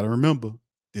you got to remember,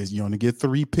 you only get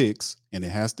 3 picks, and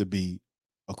it has to be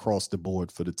across the board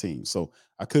for the team. So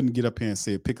I couldn't get up here and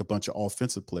say pick a bunch of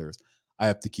offensive players. I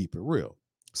have to keep it real.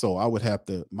 So I would have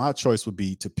to, my choice would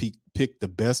be to pick the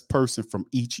best person from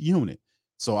each unit.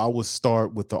 So I would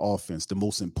start with the offense. The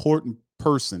most important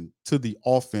person to the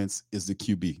offense is the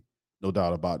QB, no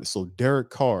doubt about it. So Derek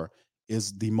Carr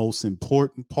is the most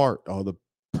important part, or the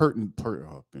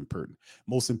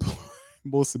most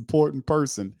important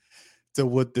person to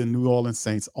what the New Orleans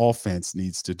Saints offense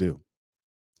needs to do.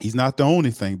 He's not the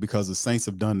only thing, because the Saints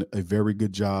have done a very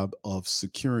good job of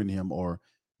securing him, or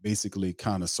basically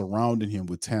kind of surrounding him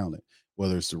with talent,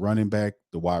 whether it's the running back,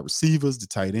 the wide receivers, the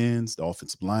tight ends, the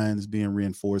offensive line is being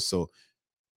reinforced. So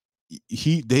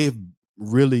they've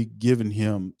really given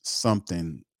him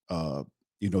something,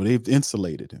 they've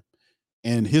insulated him.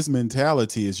 And his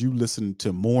mentality, as you listen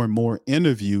to more and more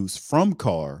interviews from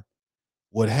Carr,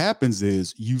 what happens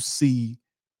is you see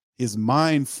his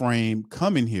mind frame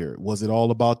coming here. Was it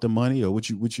all about the money, or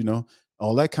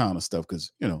all that kind of stuff?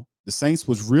 Because, the Saints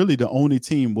was really the only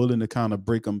team willing to kind of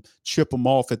chip them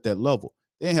off at that level.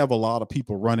 They didn't have a lot of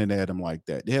people running at him like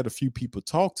that. They had a few people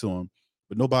talk to him,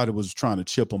 but nobody was trying to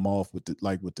chip him off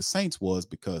like what the Saints was,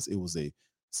 because it was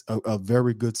a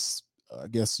very good, I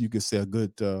guess you could say, a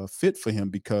good fit for him,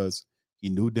 because he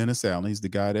knew Dennis Allen. He's the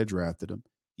guy that drafted him.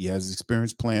 He has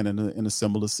experience playing in a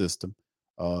similar system.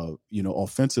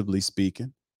 Offensively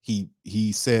speaking,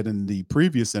 he said in the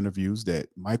previous interviews that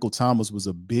Michael Thomas was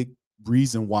a big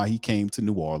reason why he came to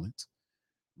New Orleans.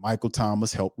 Michael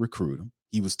Thomas helped recruit him.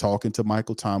 He was talking to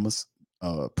Michael Thomas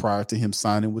prior to him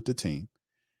signing with the team.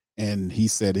 And he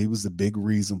said it was a big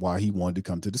reason why he wanted to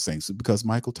come to the Saints because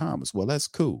Michael Thomas. Well, that's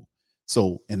cool.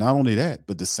 So, and not only that,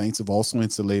 but the Saints have also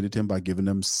insulated him by giving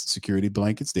them security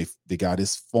blankets. They got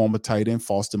his former tight end,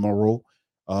 Foster Moreau,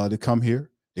 to come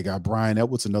here. They got Brian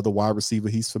Edwards, another wide receiver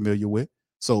he's familiar with.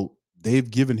 So they've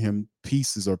given him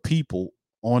pieces or people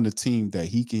on the team that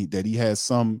he has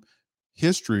some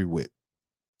history with.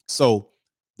 So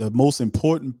the most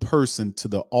important person to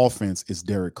the offense is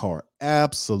Derek Carr.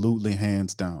 Absolutely,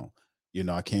 hands down. You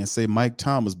know, I can't say Mike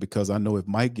Thomas because I know if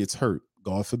Mike gets hurt,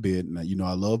 God forbid, and you know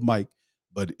I love Mike,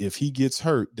 but if he gets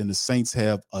hurt, then the Saints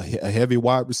have a heavy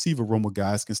wide receiver room where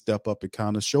guys can step up and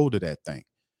kind of shoulder that thing,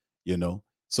 you know.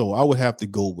 So I would have to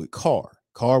go with Carr.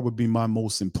 Carr would be my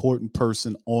most important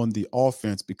person on the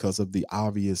offense because of the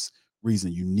obvious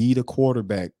reason. You need a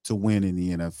quarterback to win in the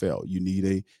NFL.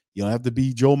 You don't have to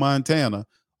be Joe Montana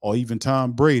or even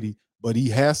Tom Brady, but he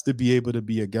has to be able to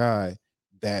be a guy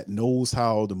that knows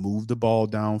how to move the ball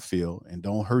downfield and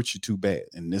don't hurt you too bad.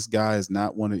 And this guy is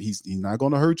not he's not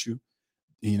going to hurt you.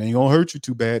 He ain't going to hurt you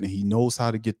too bad. And he knows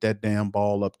how to get that damn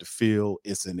ball up the field.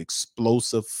 It's an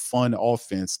explosive, fun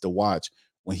offense to watch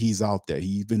when he's out there. He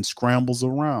even scrambles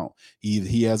around.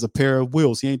 He has a pair of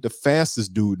wheels. He ain't the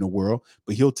fastest dude in the world,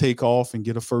 but he'll take off and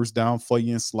get a first down for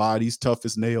you and slide. He's tough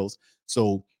as nails.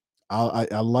 So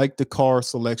I like the Carr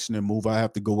selection and move. I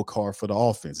have to go with Carr for the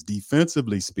offense.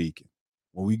 Defensively speaking,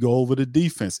 when we go over the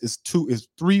defense, it's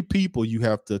three people you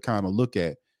have to kind of look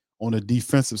at on the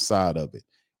defensive side of it.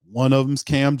 One of them's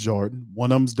Cam Jordan,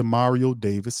 one of them's Demario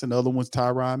Davis, and the other one's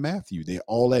Tyrann Mathieu. They're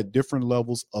all at different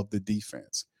levels of the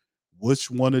defense. Which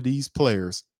one of these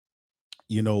players,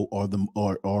 you know,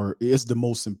 is the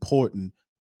most important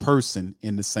person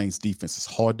in the Saints defense? It's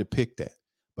hard to pick that,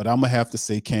 but I'm gonna have to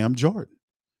say Cam Jordan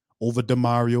over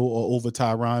Demario or over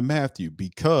Tyrann Mathieu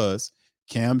because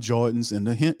Cam Jordan's and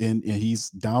he's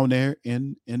down there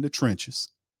in the trenches,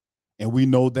 and we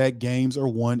know that games are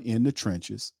won in the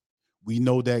trenches. We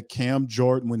know that Cam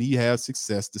Jordan, when he has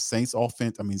success, the Saints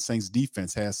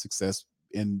defense has success,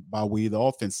 and by way of the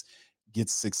offense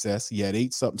gets success. He had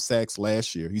 8-something sacks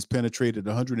last year. He's penetrated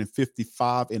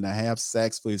 155.5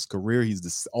 sacks for his career. He's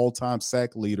the all-time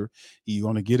sack leader. He's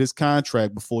going to get his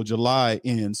contract before July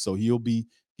ends, so he'll be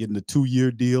getting a 2-year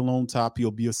deal on top.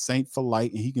 He'll be a Saint for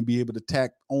life, and he can be able to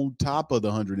tack on top of the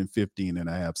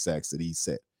 115.5 sacks that he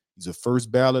set. He's a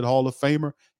first ballot Hall of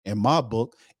Famer in my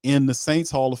book, in the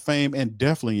Saints Hall of Fame, and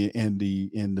definitely in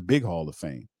the big Hall of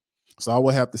Fame. So I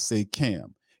would have to say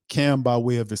Cam. Cam by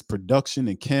way of his production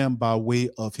and Cam by way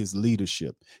of his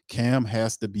leadership. Cam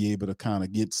has to be able to kind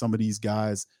of get some of these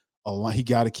guys along. He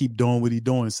got to keep doing what he's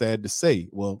doing, sad to say.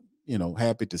 Well, you know,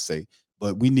 happy to say.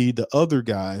 But we need the other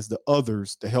guys, the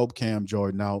others, to help Cam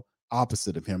Jordan out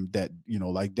opposite of him that, you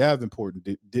know, like Davenport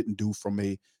didn't do from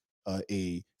a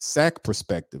sack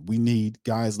perspective. We need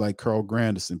guys like Carl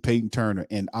Granderson, Peyton Turner,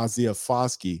 and Isaiah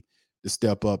Foskey to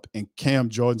step up. And Cam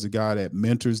Jordan's a guy that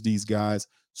mentors these guys.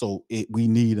 So we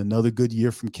need another good year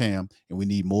from Cam, and we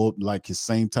need more like his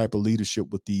same type of leadership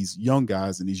with these young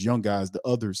guys. And these young guys, the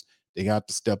others, they got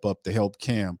to step up to help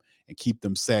Cam and keep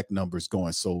them sack numbers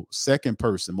going. So second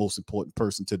person, most important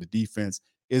person to the defense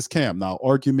is Cam. Now,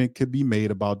 argument could be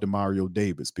made about Demario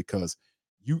Davis because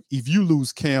if you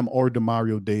lose Cam or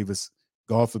Demario Davis,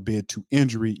 God forbid, to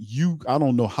injury, I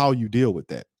don't know how you deal with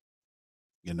that.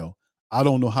 You know, I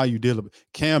don't know how you deal with it.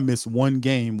 Cam missed one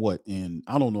game, in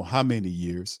I don't know how many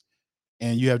years.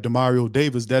 And you have Demario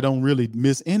Davis that don't really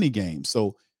miss any game.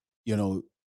 So, you know,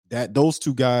 that those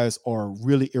two guys are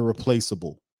really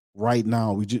irreplaceable right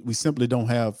now. We simply don't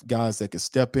have guys that can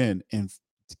step in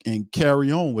and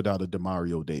carry on without a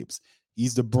Demario Davis.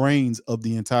 He's the brains of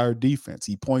the entire defense.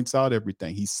 He points out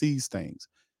everything. He sees things.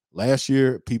 Last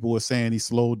year, people were saying he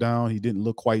slowed down. He didn't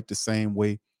look quite the same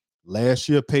way. Last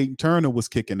year, Peyton Turner was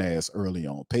kicking ass early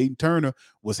on. Peyton Turner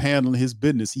was handling his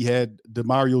business. He had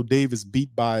Demario Davis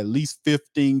beat by at least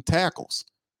 15 tackles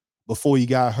before he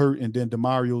got hurt. And then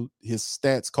Demario, his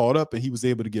stats caught up and he was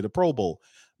able to get a Pro Bowl.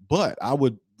 But I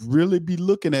would really be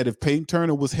looking at if Peyton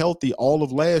Turner was healthy all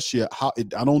of last year. I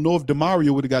don't know if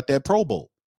Demario would have got that Pro Bowl.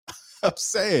 I'm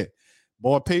saying,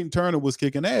 boy, Peyton Turner was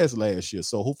kicking ass last year.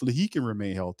 So hopefully he can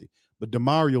remain healthy. But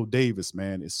Demario Davis,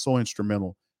 man, is so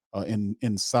instrumental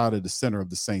inside of the center of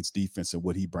the Saints defense and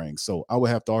what he brings. So I would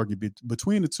have to argue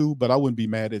between the two, but I wouldn't be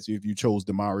mad at you if you chose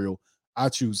Demario. I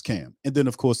choose Cam. And then,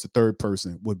 of course, the third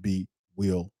person would be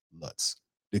Will Lutz,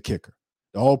 the kicker,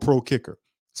 the all-pro kicker,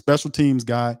 special teams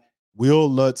guy. Will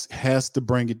Lutz has to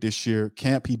bring it this year.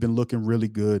 Camp, he's been looking really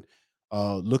good,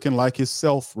 looking like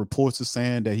himself. Reports are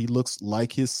saying that he looks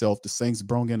like himself. The Saints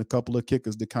brought in a couple of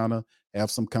kickers to kind of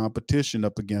have some competition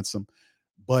up against him.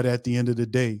 But at the end of the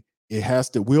day,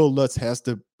 Will Lutz has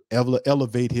to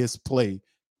elevate his play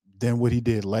than what he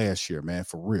did last year, man,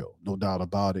 for real. No doubt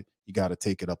about it. You got to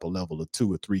take it up a level or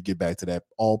 2 or 3, get back to that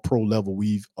all-pro level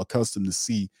we've accustomed to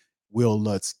see Will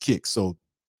Lutz kick. So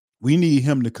we need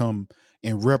him to come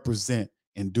and represent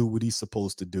and do what he's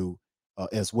supposed to do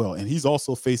as well. And he's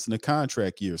also facing a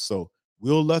contract year. So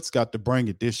Will Lutz got to bring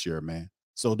it this year, man.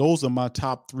 So those are my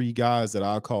top 3 guys that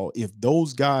I call. If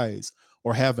those guys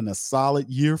are having a solid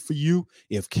year for you,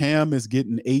 if Cam is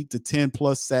getting 8 to 10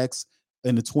 plus sacks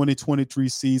in the 2023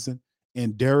 season,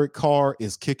 and Derek Carr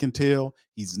is kicking tail,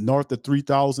 he's north of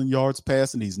 3,000 yards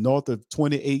passing, he's north of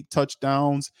 28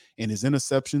 touchdowns, and his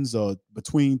interceptions are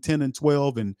between 10 and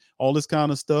 12 and all this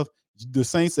kind of stuff, the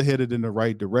Saints are headed in the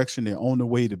right direction. They're on the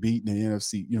way to beating the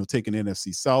NFC, taking the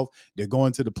NFC South. They're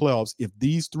going to the playoffs. If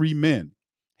these 3 men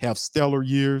have stellar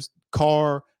years,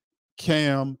 Carr,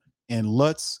 Cam, and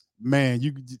Lutz, man,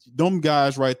 them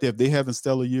guys right there, if they having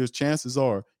stellar years, chances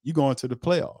are you going to the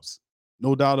playoffs.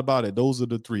 No doubt about it. Those are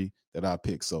the 3 that I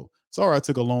picked. So sorry I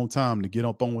took a long time to get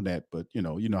up on that, but you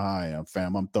know how I am,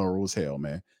 fam. I'm thorough as hell,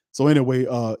 man. So anyway,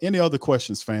 any other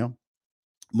questions, fam?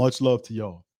 Much love to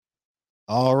y'all.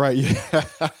 All right. Yeah.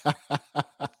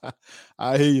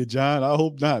 I hear you, John. I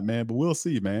hope not, man, but we'll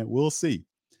see, man. We'll see.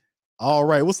 All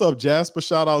right. What's up, Jasper?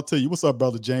 Shout out to you. What's up,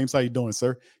 brother James? How you doing,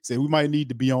 sir? Say we might need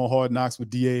to be on Hard Knocks with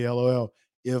DALOL.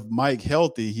 If Mike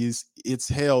healthy, it's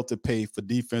hell to pay for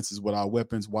defenses without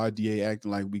weapons. Why DA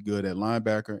acting like we good at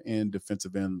linebacker and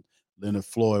defensive end? Leonard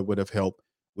Floyd would have helped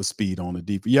with speed on the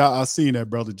defense. Yeah, I seen that,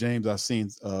 brother James. I seen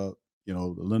the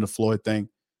Leonard Floyd thing.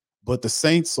 But the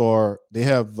Saints they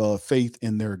have faith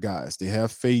in their guys. They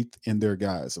have faith in their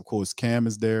guys. Of course, Cam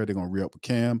is there. They're gonna re-up with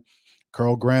Cam.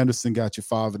 Carl Granderson got you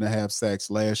 5.5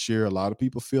 sacks last year. A lot of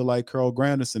people feel like Carl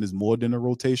Granderson is more than a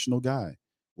rotational guy.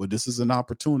 Well, this is an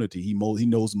opportunity. He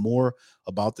knows more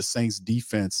about the Saints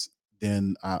defense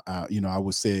than I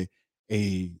would say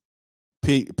a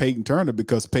Peyton Turner,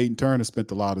 because Peyton Turner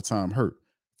spent a lot of time hurt.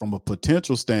 From a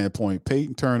potential standpoint,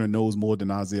 Peyton Turner knows more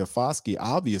than Isaiah Foskey,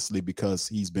 obviously, because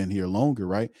he's been here longer,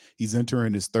 right? He's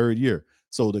entering his 3rd year.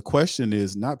 So the question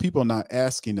is people are not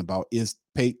asking about is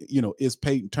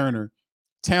Peyton Turner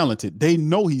talented? They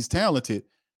know he's talented.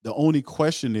 The only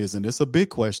question is, and it's a big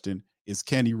question, is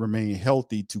can he remain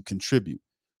healthy to contribute?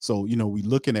 So, we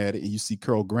looking at it and you see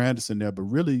Carl Granderson there, but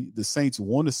really the Saints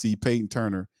want to see Peyton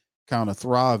Turner kind of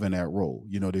thrive in that role.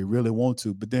 They really want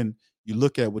to, but then you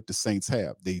look at what the Saints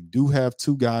have. They do have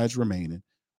 2 guys remaining.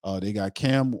 They got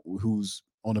Cam, who's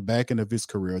on the back end of his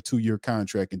career, a 2-year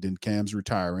contract, and then Cam's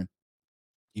retiring.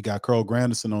 You got Carl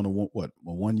Granderson on a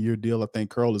 1-year deal. I think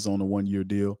Carl is on a 1-year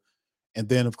deal. And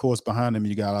then, of course, behind him,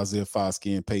 you got Isaiah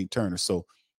Foskey and Peyton Turner. So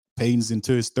Peyton's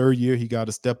into his 3rd year. He got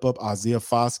to step up. Isaiah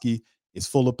Foskey is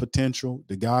full of potential.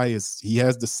 The guy he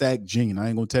has the sack gene. I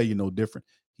ain't going to tell you no different.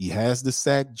 He has the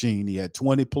sack gene. He had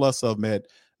 20 plus of them at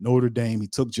Notre Dame. He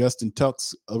took Justin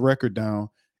Tuck's record down,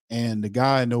 and the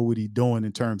guy know what he's doing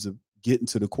in terms of getting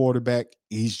to the quarterback.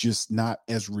 He's just not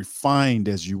as refined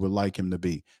as you would like him to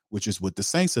be, which is what the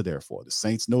Saints are there for. The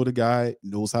Saints know the guy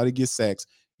knows how to get sacks.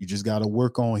 You just got to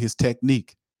work on his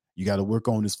technique. You got to work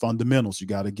on his fundamentals. You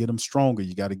got to get him stronger.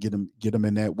 You got to get him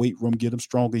in that weight room, get him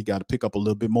stronger. You got to pick up a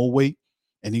little bit more weight,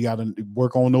 and you got to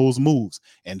work on those moves.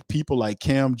 And people like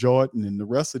Cam Jordan and the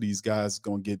rest of these guys are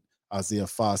going to get Isaiah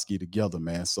Foskey together,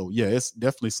 man. So, yeah, it's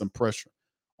definitely some pressure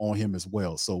on him as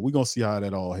well. So we're going to see how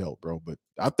that all helped, bro. But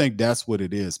I think that's what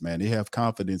it is, man. They have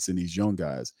confidence in these young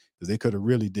guys because they could have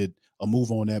really did a move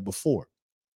on that before.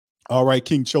 All right,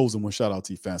 King Chosen One, shout out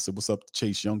to you, fans. So what's up, the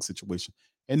Chase Young situation?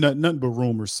 And nothing but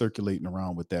rumors circulating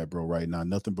around with that, bro, right now.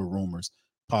 Nothing but rumors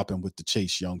popping with the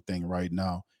Chase Young thing right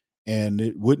now. And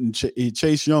it wouldn't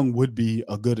Chase Young would be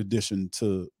a good addition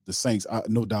to the Saints,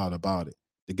 no doubt about it.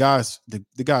 The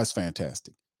guy's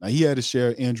fantastic. Now he had to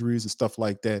share injuries and stuff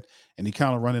like that, and he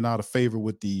kind of running out of favor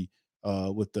with the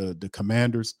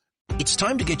Commanders. It's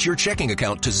time to get your checking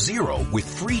account to zero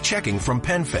with free checking from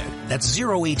PenFed. That's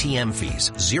 0 ATM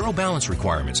fees, 0 balance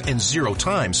requirements, and 0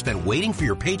 time spent waiting for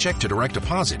your paycheck to direct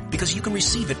deposit because you can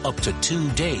receive it up to 2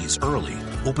 days early.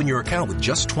 Open your account with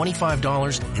just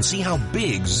 $25 and see how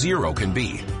big zero can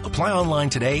be. Apply online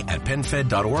today at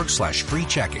PenFed.org/free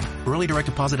checking. Early direct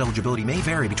deposit eligibility may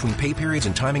vary between pay periods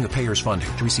and timing of payers' funding.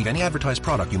 To receive any advertised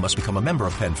product, you must become a member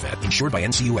of PenFed, insured by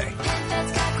NCUA.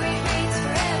 That's got great rates for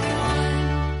everyone.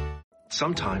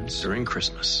 Sometimes during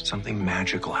Christmas, something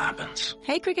magical happens.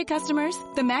 Hey, Cricket customers.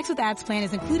 The Max with Ads plan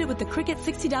is included with the Cricket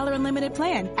 $60 unlimited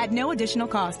plan at no additional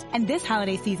cost. And this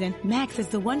holiday season, Max is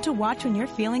the one to watch when you're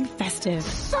feeling festive.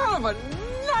 Son of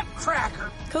a nutcracker!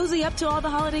 Cozy up to all the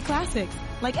holiday classics.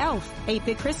 like Elf,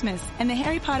 8-Bit Christmas, and the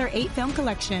Harry Potter 8 film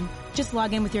collection. Just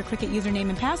log in with your Cricket username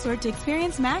and password to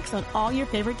experience Max on all your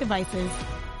favorite devices.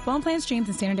 Phone plan streams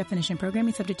and standard definition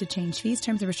programming subject to change. Fees,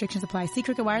 terms, and restrictions apply. See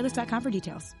cricketwireless.com for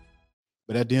details.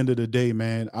 But at the end of the day,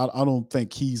 man, I don't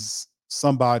think he's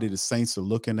somebody the Saints are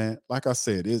looking at. Like I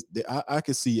said, I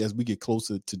can see as we get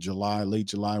closer to July, late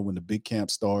July, when the big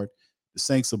camp start, the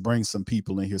Saints will bring some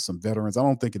people in here, some veterans. I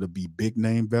don't think it'll be big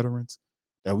name veterans.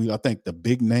 I think the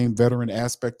big name veteran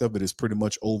aspect of it is pretty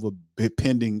much over,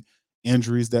 pending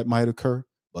injuries that might occur.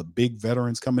 But big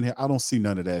veterans coming here, I don't see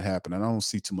none of that happen. And I don't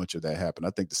see too much of that happen.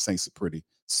 I think the Saints are pretty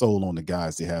sold on the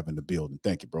guys they have in the building.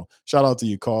 Thank you, bro. Shout out to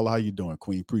you, Carl. How you doing,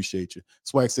 Queen? Appreciate you.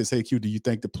 Swag says, hey, Q, do you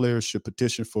think the players should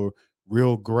petition for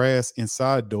real grass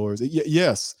inside doors?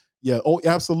 Yes. Yeah. Oh,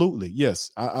 absolutely.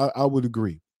 Yes. I would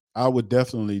agree. I would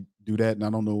definitely do that. And I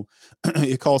don't know,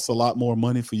 it costs a lot more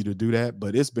money for you to do that,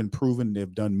 but it's been proven.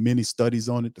 They've done many studies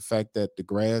on it. The fact that the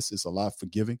grass is a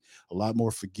lot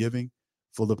more forgiving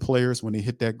for the players when they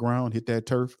hit that ground, hit that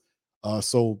turf.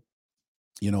 So,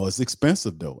 it's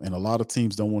expensive though. And a lot of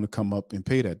teams don't want to come up and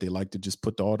pay that. They like to just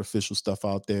put the artificial stuff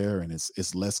out there, and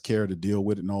it's less care to deal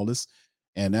with it and all this.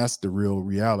 And that's the real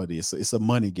reality. It's a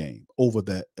money game over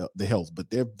the health,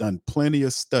 but they've done plenty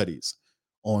of studies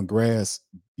on grass,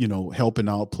 helping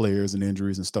out players and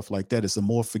injuries and stuff like that. It's a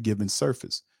more forgiving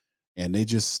surface, and they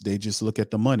just look at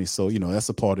the money. So, that's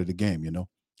a part of the game,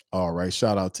 All right.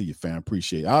 Shout out to you, fam.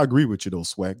 Appreciate it. I agree with you though,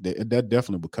 Swag. That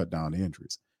definitely would cut down the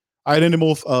injuries. All right. Any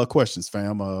more questions,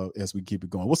 fam, as we keep it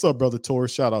going? What's up, brother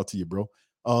Torres? Shout out to you, bro.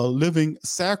 Living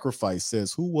Sacrifice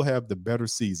says, who will have the better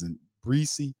season,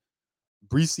 Breesy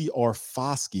or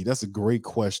Foskey? That's a great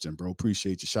question, bro.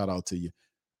 Appreciate you. Shout out to you.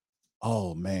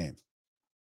 Oh, man,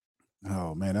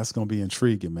 that's going to be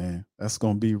intriguing, man. That's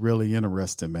going to be really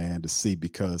interesting, man, to see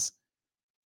because,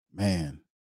 man,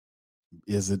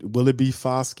 will it be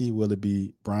Foskey? Will it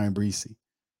be Brian Breesy?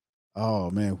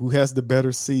 Oh, man, who has the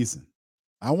better season?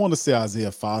 I want to say Isaiah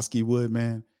Foskey would,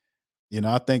 man.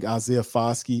 I think Isaiah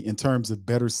Foskey, in terms of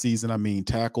better season, I mean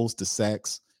tackles to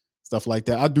sacks, stuff like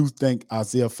that. I do think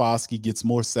Isaiah Foskey gets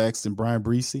more sacks than Brian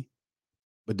Breesy.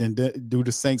 But then do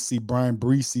the Saints see Brian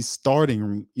Breesy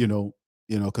starting,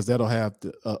 because that'll have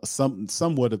to,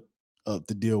 somewhat of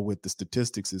to deal with the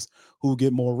statistics is who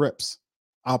get more reps,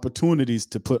 opportunities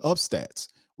to put up stats.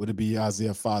 Would it be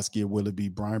Isaiah Foskey or will it be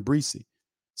Brian Breesy?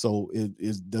 So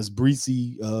does Brian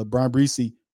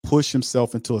Breesy push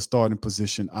himself into a starting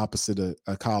position opposite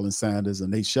of Colin Sanders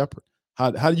and Nate Shepard? How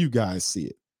do you guys see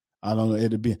it? I don't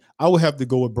know. I would have to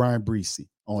go with Brian Breesy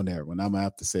on that one. I'm gonna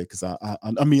have to say because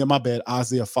I mean my bad,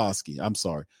 Isaiah Foskey. I'm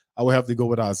sorry. I would have to go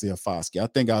with Isaiah Foskey. I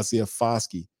think Isaiah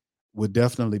Foskey would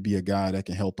definitely be a guy that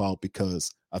can help out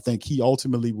because I think he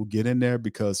ultimately will get in there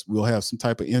because we'll have some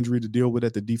type of injury to deal with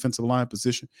at the defensive line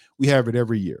position. We have it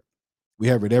every year.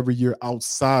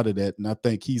 Outside of that, and I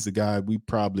think he's a guy we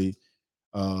probably,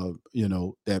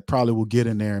 that probably will get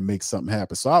in there and make something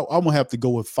happen. So I'm gonna have to go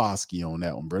with Foskey on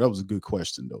that one, bro. That was a good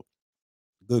question, though.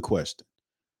 Good question.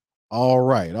 All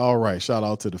right. Shout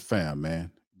out to the fam,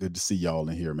 man. Good to see y'all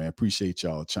in here, man. Appreciate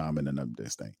y'all chiming in on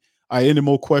this thing. All right, any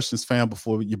more questions, fam,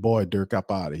 before your boy Dirk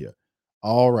up out of here?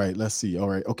 All right, let's see. All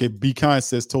right, okay. Be Kind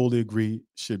says totally agree.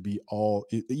 Should be all.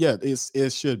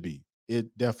 It should be.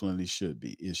 It definitely should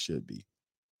be. It should be.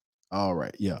 All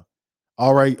right, yeah.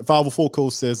 All right, 504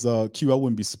 Coach says, Q, I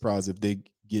wouldn't be surprised if they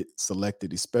get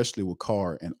selected, especially with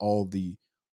Carr and all the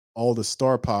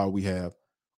star power we have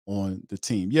on the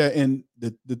team. Yeah, and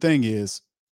the thing is,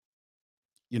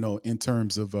 in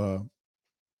terms of them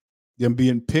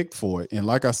being picked for it, and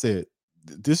like I said,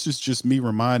 this is just me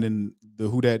reminding the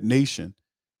Who Dat Nation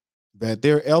that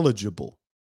they're eligible.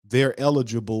 They're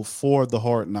eligible for the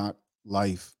Hard Knocks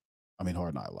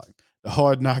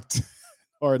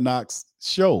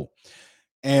show.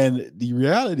 And the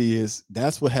reality is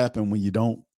that's what happened when you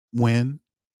don't win.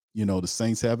 The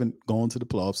Saints haven't gone to the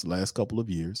playoffs the last couple of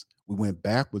years. We went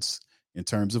backwards in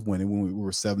terms of winning when we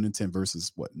were 7-10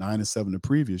 versus 9-7 the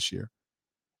previous year.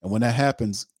 And when that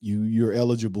happens, you're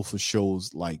eligible for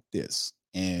shows like this.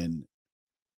 And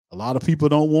a lot of people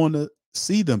don't want to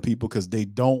see them people because they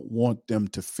don't want them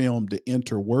to film the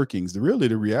interworkings.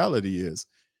 The reality is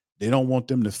they don't want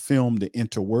them to film the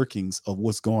interworkings of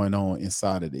what's going on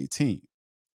inside of their team.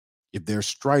 If there's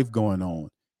strife going on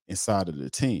inside of the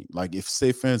team, like if,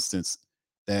 say, for instance,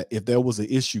 that if there was an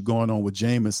issue going on with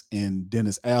Jameis and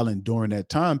Dennis Allen during that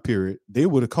time period, they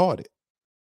would have caught it.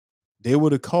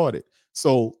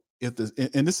 So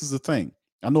and this is the thing,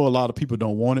 I know a lot of people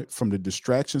don't want it from the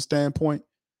distraction standpoint,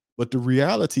 but the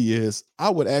reality is I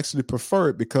would actually prefer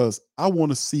it because I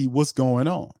want to see what's going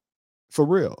on for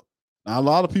real. Now, a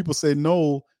lot of people say,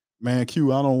 no, Man,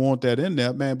 Q, I don't want that in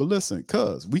there, man. But listen,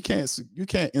 cuz you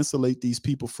can't insulate these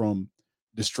people from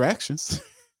distractions.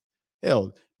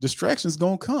 Hell, distractions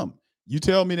gonna come. You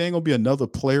tell me there ain't gonna be another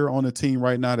player on the team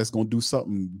right now that's gonna do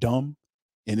something dumb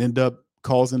and end up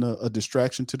causing a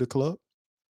distraction to the club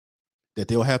that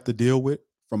they'll have to deal with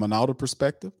from an outer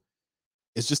perspective.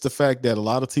 It's just the fact that a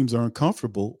lot of teams are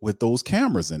uncomfortable with those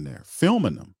cameras in there,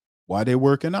 filming them while they're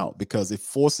working out, because it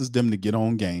forces them to get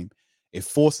on game. It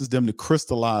forces them to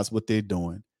crystallize what they're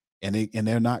doing, and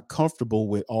they're not comfortable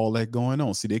with all that going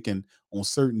on. See, they can, on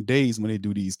certain days when they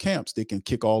do these camps, they can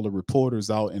kick all the reporters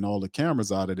out and all the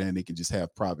cameras out of there, and they can just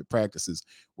have private practices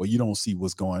where you don't see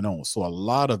what's going on. So a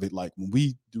lot of it, like when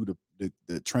we do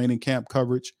the training camp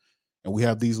coverage and we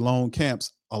have these long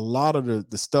camps, a lot of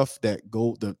the stuff that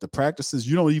the practices,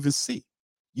 you don't even see.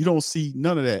 You don't see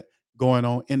none of that going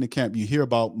on in the camp. You hear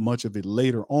about much of it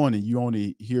later on, and you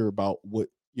only hear about what,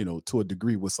 to a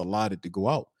degree, what's allotted to go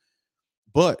out.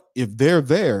 But if they're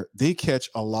there, they catch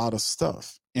a lot of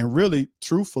stuff. And really,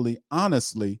 truthfully,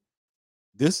 honestly,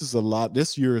 this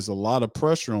year is a lot of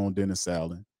pressure on Dennis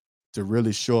Allen to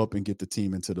really show up and get the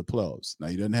team into the playoffs. Now,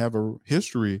 he doesn't have a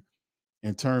history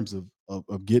in terms of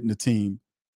getting the team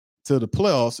to the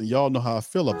playoffs, and y'all know how I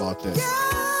feel about that.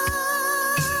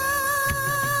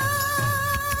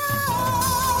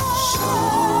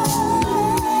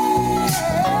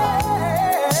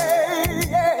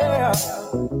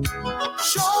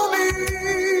 Show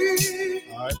me.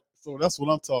 All right, so that's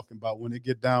what I'm talking about when they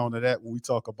get down to that. When we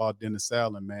talk about Dennis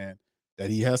Allen, man, that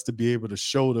he has to be able to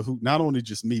show not only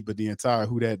just me, but the entire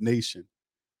Who Dat Nation,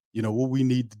 what we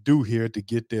need to do here to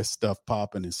get this stuff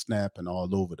popping and snapping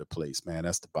all over the place, man.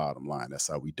 That's the bottom line. That's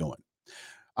how we doing.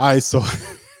 All right, so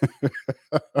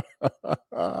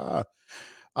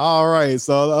all right,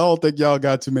 so I don't think y'all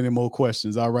got too many more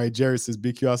questions. All right, Jerry says,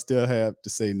 BQ, I still have to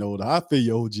say no. I feel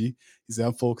you, OG. He said,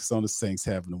 I'm focused on the Saints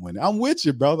having to win. I'm with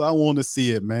you, brother. I want to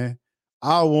see it, man.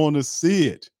 I want to see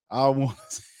it. I want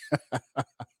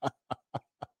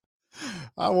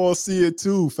to see it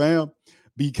too, fam.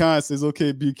 Be Kind says,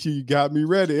 okay, BQ, you got me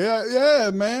ready.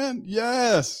 Yeah, man.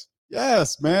 Yes,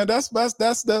 man. That's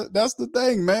the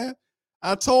thing, man.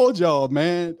 I told y'all,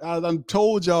 man. I done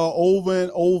told y'all over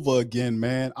and over again,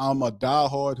 man. I'm a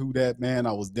diehard Who Dat, man.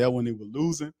 I was there when they were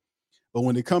losing. But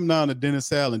when they come down to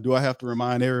Dennis Allen, do I have to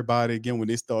remind everybody again when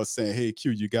they start saying, hey,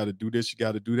 Q, you got to do this, you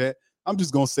got to do that? I'm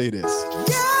just going to say this.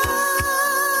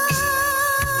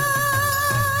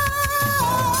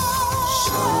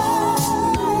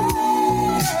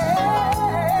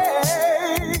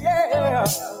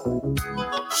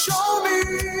 Show me.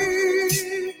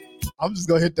 I'm just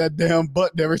going to hit that damn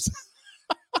button every time.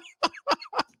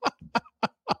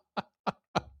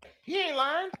 He ain't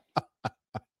lying.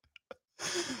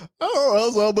 Oh,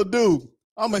 that's what I'm going to do.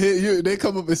 I'm going to hit you. They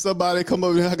come up and somebody come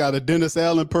up here. I got a Dennis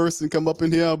Allen person come up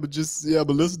in here. But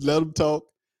listen, let them talk.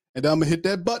 And then I'm going to hit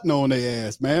that button on their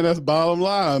ass, man. That's bottom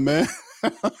line, man.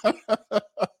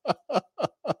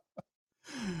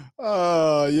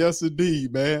 Yes,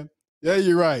 indeed, man. Yeah,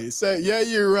 you're right. Yeah,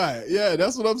 you're right. Yeah,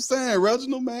 that's what I'm saying,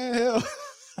 Reginald, man. Hell.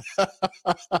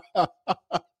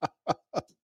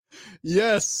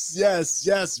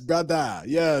 Yes, brother.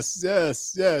 Yes.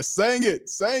 Sing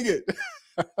it.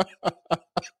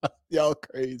 Y'all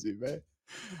crazy, man.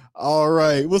 All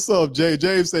right. What's up, Jay?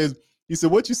 James says, he said,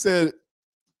 what you said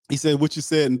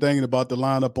and thinking about the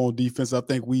lineup on defense, I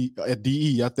think we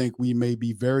may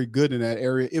be very good in that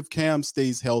area. If Cam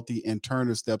stays healthy and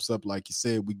Turner steps up, like you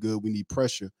said, we good. We need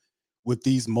pressure with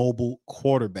these mobile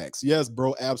quarterbacks. Yes,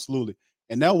 bro, absolutely.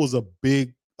 And that was a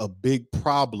big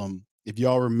problem, if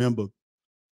y'all remember,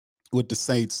 with the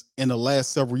Saints in the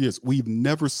last several years. We've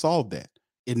never solved that.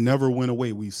 It never went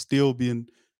away. We've still been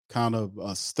kind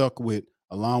of stuck with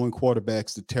allowing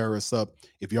quarterbacks to tear us up.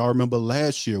 If y'all remember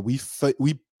last year, we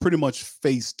pretty much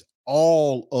faced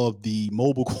all of the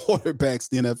mobile quarterbacks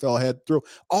the NFL had to throw.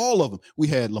 All of them. We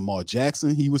had Lamar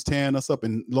Jackson. He was tearing us up,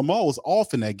 and Lamar was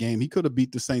off in that game. He could have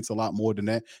beat the Saints a lot more than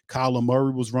that. Kyler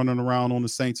Murray was running around on the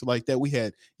Saints like that. We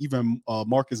had even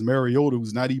Marcus Mariota,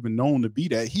 who's not even known to be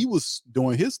that. He was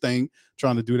doing his thing,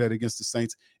 trying to do that against the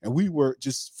Saints, and we were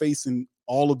just facing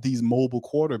all of these mobile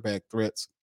quarterback threats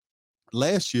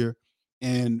last year.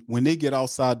 And when they get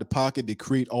outside the pocket, they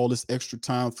create all this extra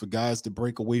time for guys to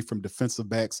break away from defensive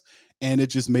backs. And it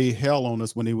just made hell on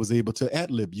us when they was able to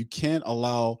ad-lib. You can't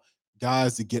allow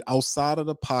guys to get outside of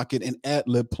the pocket and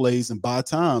ad-lib plays and buy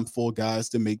time for guys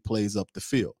to make plays up the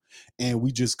field. And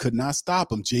we just could not stop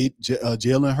them.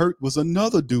 Jalen Hurts was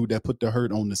another dude that put the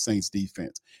hurt on the Saints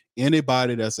defense.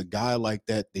 Anybody that's a guy like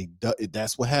that,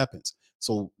 that's what happens.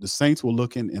 So the Saints were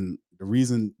looking, and The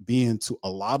reason being to a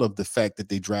lot of the fact that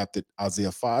they drafted Isaiah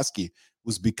Foskey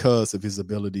was because of his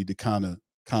ability to kind of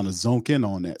zonk in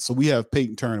on that. So we have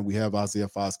Peyton Turner, we have Isaiah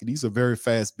Foskey. These are very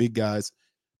fast, big guys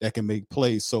that can make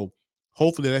plays. So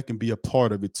hopefully that can be a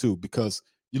part of it too, because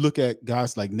you look at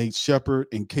guys like Nate Shepard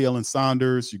and Kalen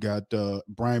Saunders, you got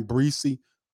Brian Breesy,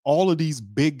 all of these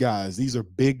big guys. These are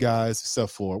big guys,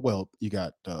 except for, well, you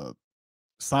got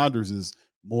Saunders is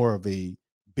more of a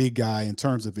big guy in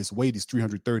terms of his weight. He's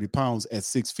 330 pounds at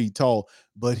 6 feet tall,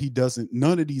 but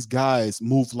none of these guys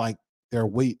move like their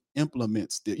weight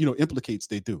implicates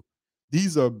they do.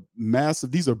 These are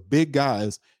massive. These are big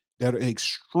guys that are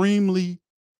extremely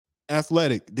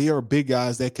athletic. They are big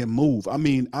guys that can move. I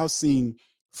mean, I've seen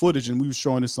footage, and we were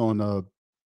showing this on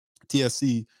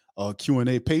TSC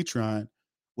Q&A Patreon,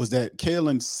 was that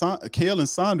Kalen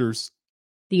Saunders.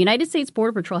 The United States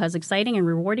Border Patrol has exciting and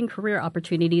rewarding career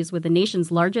opportunities with the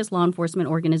nation's largest law enforcement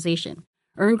organization.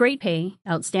 Earn great pay,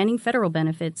 outstanding federal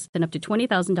benefits, and up to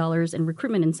 $20,000 in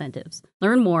recruitment incentives.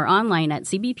 Learn more online at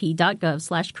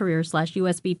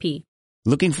cbp.gov/career/USBP.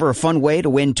 Looking for a fun way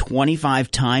to win 25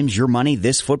 times your money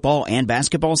this football and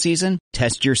basketball season?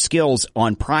 Test your skills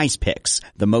on Prize Picks,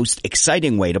 the most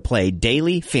exciting way to play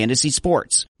daily fantasy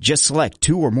sports. Just select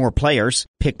 2 or more players,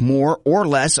 pick more or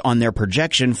less on their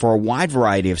projection for a wide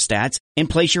variety of stats, and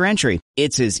place your entry.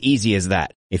 It's as easy as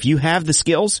that. If you have the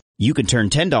skills, you can turn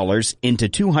 $10 into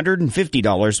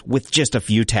 $250 with just a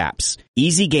few taps.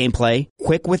 Easy gameplay,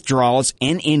 quick withdrawals,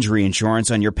 and injury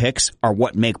insurance on your picks are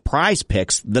what make Prize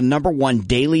Picks the #1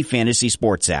 daily fantasy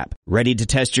sports app. Ready to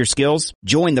test your skills?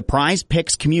 Join the Prize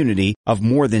Picks community of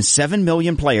more than 7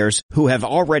 million players who have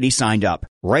already signed up.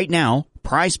 Right now,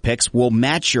 Prize Picks will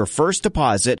match your first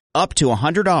deposit up to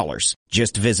 $100.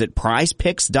 Just visit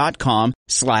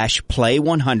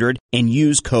prizepicks.com/play100 and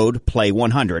use code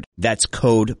play100. That's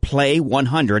code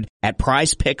play100 at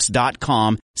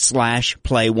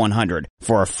prizepicks.com/play100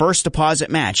 for a first deposit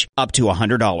match up to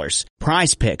 $100.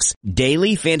 Prize Picks,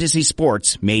 daily fantasy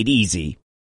sports made easy.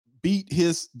 Beat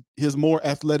his more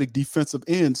athletic defensive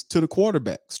ends to the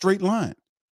quarterback, straight line.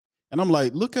 And I'm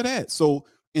like, look at that. So,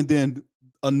 and then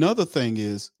another thing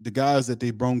is the guys that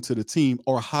they brought to the team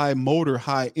are high motor,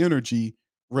 high energy,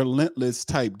 relentless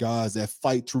type guys that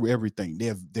fight through everything.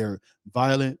 They're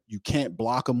violent. You can't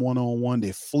block them one-on-one.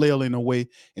 They're flailing away.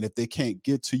 And if they can't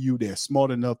get to you, they're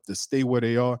smart enough to stay where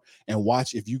they are and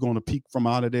watch if you're going to peek from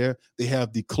out of there. They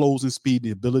have the closing speed, the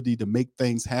ability to make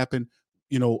things happen,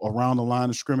 around the line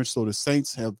of scrimmage. So the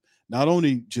Saints have not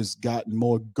only just gotten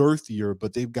more girthier,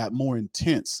 but they've got more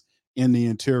intense in the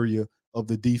interior of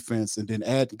the defense. And then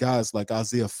add guys like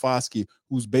Isaiah Foskey,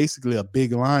 who's basically a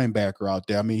big linebacker out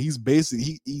there. I mean, he's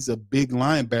a big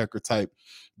linebacker type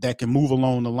that can move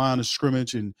along the line of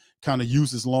scrimmage and kind of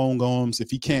use his long arms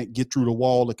if he can't get through the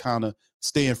wall to kind of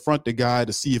stay in front of the guy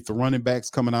to see if the running back's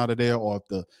coming out of there or if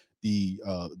the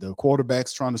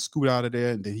quarterback's trying to scoot out of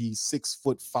there. And then he's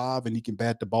 6'5" and he can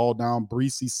bat the ball down.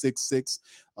 Breesy 6'6".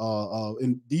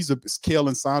 And these are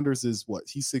Kalen Saunders is what?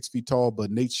 He's 6 feet tall, but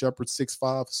Nate Shepard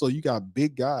 6'5". So you got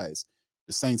big guys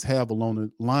the Saints have along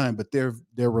the line, but they're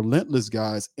relentless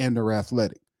guys and they're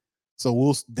athletic.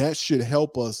 So that should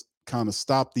help us kind of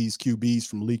stop these QBs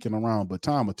from leaking around. But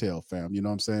time will tell, fam. You know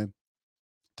what I'm saying?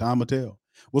 Time will tell.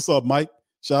 What's up, Mike?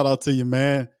 Shout out to you,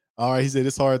 man. All right, he said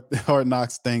this hard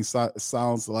knocks thing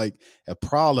sounds like a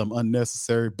problem,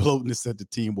 unnecessary bloatness that the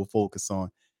team will focus on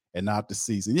and not the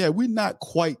season. Yeah, we're not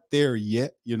quite there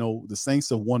yet. The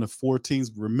Saints are one of 4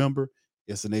 teams. Remember,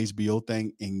 it's an HBO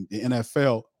thing. In the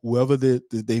NFL, whoever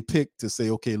they pick to say,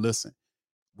 okay, listen,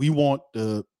 we want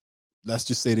let's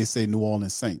just say they say New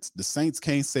Orleans Saints. The Saints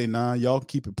can't say, nah, y'all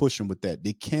keep it pushing with that.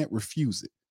 They can't refuse it.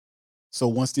 So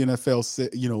once the NFL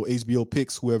said, HBO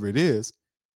picks whoever it is,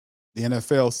 the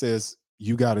NFL says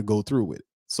you got to go through with it.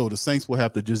 So the Saints will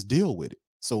have to just deal with it.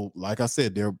 So like I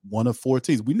said, they're one of 4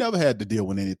 teams. We never had to deal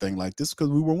with anything like this because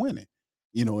we were winning,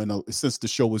 since the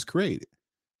show was created.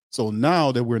 So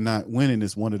now that we're not winning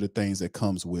is one of the things that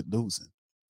comes with losing.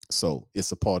 So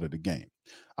it's a part of the game.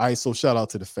 All right, so shout out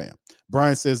to the fam.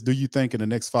 Brian says, do you think in the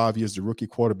next 5 years the rookie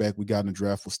quarterback we got in the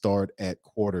draft will start at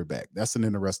quarterback? That's an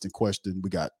interesting question. We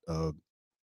got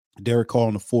Derek Carr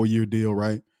on a 4-year deal,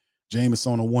 right? Jameis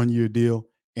on a 1-year deal.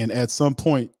 And at some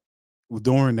point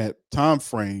during that time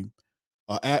frame,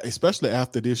 especially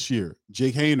after this year,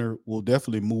 Jake Haener will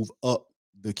definitely move up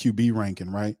the QB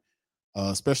ranking, right?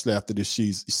 Especially after this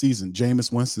season.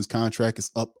 Jameis Winston's contract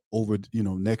is up over,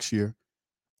 next year.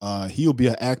 He'll be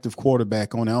an active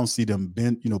quarterback on. I don't see them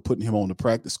putting him on the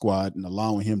practice squad and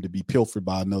allowing him to be pilfered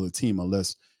by another team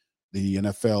unless the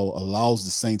NFL allows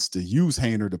the Saints to use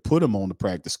Haener to put him on the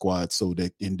practice squad so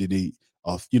that they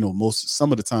of,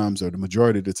 some of the times, or the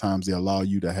majority of the times, they allow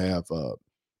you to have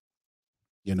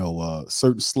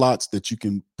certain slots that you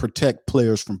can protect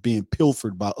players from being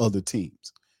pilfered by other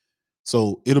teams.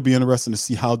 So it'll be interesting to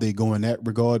see how they go in that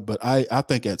regard. But I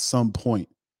think at some point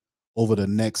over the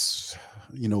next,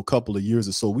 couple of years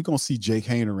or so, we're going to see Jake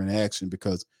Haener in action,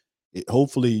 because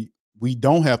hopefully we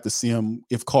don't have to see him.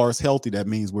 If Carr's healthy, that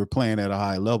means we're playing at a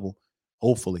high level,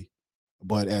 hopefully.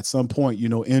 But at some point,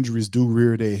 injuries do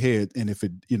rear their head. And if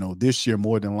it, this year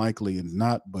more than likely and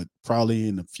not, but probably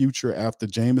in the future after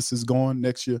Jameis is gone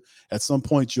next year, at some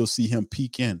point you'll see him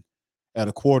peak in at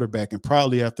a quarterback. And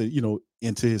probably after,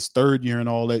 into his third year and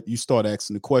all that, you start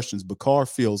asking the questions. But Carr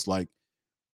feels like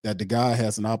that the guy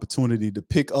has an opportunity to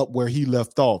pick up where he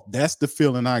left off. That's the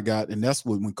feeling I got. And that's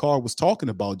what, when Carr was talking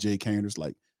about Jake Haener's,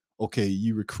 like, okay,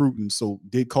 you recruiting. So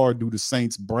did Carr do the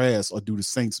Saints brass or do the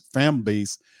Saints fan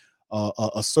base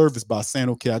a service by saying,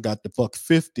 okay, I got the buck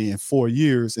 50 in 4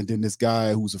 years, and then this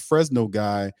guy who's a Fresno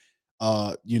guy,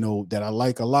 that I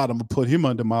like a lot, I'm gonna put him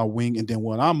under my wing, and then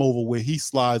when I'm over where he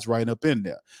slides right up in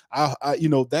there.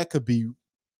 That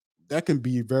can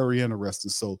be very interesting.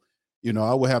 So,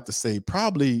 I would have to say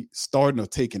probably starting or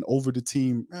taking over the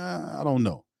team. I don't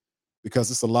know,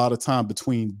 because it's a lot of time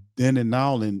between then and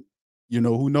now, and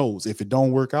who knows, if it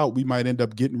don't work out, we might end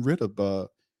up getting rid of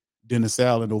Dennis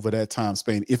Allen over that time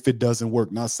span if it doesn't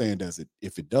work. Not saying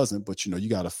if it doesn't, but you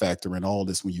got to factor in all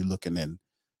this when you're looking at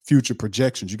future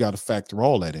projections. You got to factor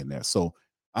all that in there. So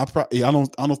I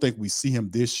don't think we see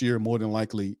him this year. More than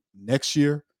likely next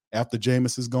year after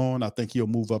Jameis is gone, I think he'll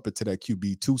move up into that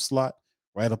QB2 slot,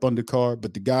 right up under Carr.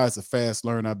 But the guy's a fast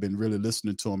learner. I've been really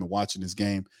listening to him and watching his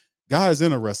game. Guy's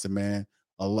interesting, man.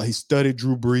 He studied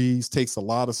Drew Brees, takes a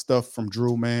lot of stuff from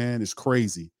Drew, man. It's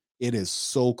crazy. It is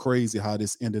so crazy how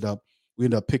this ended up. We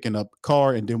ended up picking up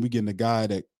Carr, and then we getting a guy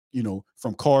that,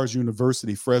 from Carr's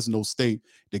University, Fresno State,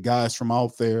 the guy's from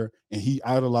out there, and he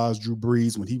idolized Drew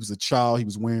Brees when he was a child. He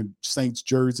was wearing Saints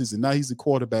jerseys, and now he's the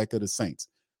quarterback of the Saints.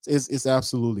 It's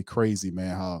absolutely crazy,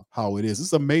 man, how it is.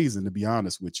 It's amazing, to be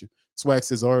honest with you. Swag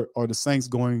says, are the Saints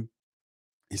going?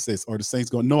 He says, are the Saints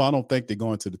going? No, I don't think they're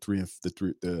going to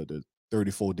the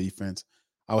 34 defense.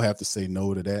 I would have to say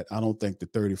no to that. I don't think the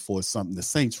 34 is something. The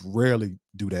Saints rarely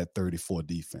do that 34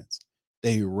 defense.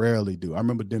 They rarely do. I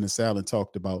remember Dennis Allen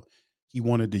talked about he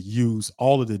wanted to use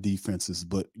all of the defenses,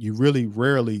 but you really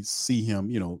rarely see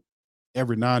him,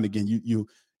 every now and again.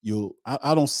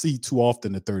 I don't see too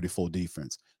often the 34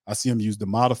 defense. I see him use the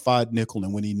modified nickel,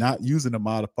 and when he's not using a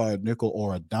modified nickel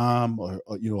or a dime or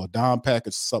a dime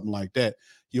package, something like that,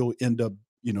 he'll end up,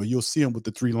 you'll see him with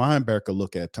the 3 linebacker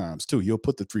look at times too. He'll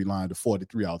put the 3 line to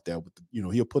 43 out there with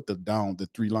he'll put the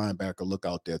 3 linebacker look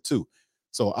out there too.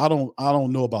 So I don't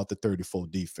know about the 34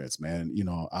 defense, man.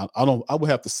 I would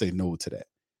have to say no to that.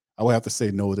 I would have to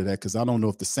say no to that, because I don't know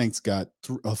if the Saints got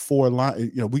 4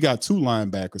 line. We got 2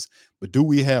 linebackers, but do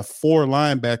we have 4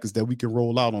 linebackers that we can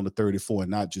roll out on the 34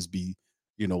 and not just be,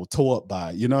 tore up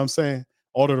by? You know what I'm saying? In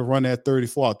order to run that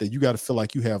 34 out there, you got to feel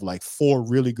like you have like 4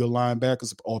 really good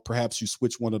linebackers, or perhaps you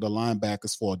switch one of the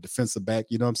linebackers for a defensive back.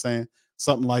 You know what I'm saying?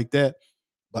 Something like that.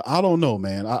 But I don't know,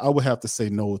 man. I would have to say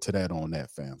no to that on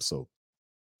that, fam. So,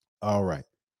 all right.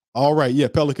 Yeah,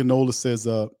 Pelican Nola says,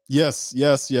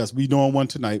 yes. We doing one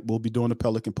tonight. We'll be doing a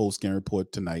Pelican post-game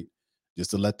report tonight.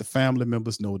 Just to let the family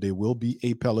members know, there will be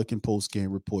a Pelican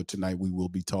post-game report tonight. We will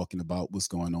be talking about what's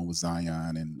going on with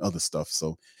Zion and other stuff.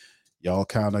 So y'all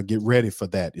kind of get ready for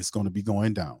that. It's going to be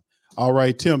going down. All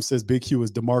right, Tim says, Big Q,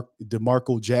 is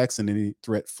DeMarco Jackson any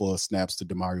threat for snaps to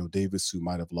Demario Davis, who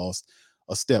might have lost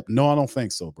a step? No, I don't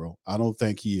think so, bro. I don't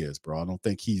think he is, bro. I don't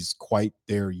think he's quite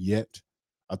there yet.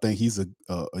 I think he's a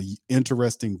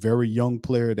interesting, very young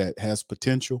player that has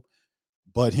potential,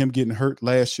 but him getting hurt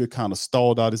last year kind of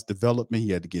stalled out his development.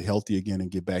 He had to get healthy again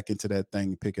and get back into that thing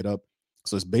and pick it up.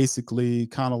 So it's basically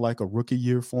kind of like a rookie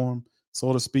year for him,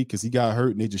 so to speak, because he got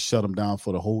hurt and they just shut him down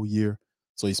for the whole year.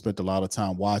 So he spent a lot of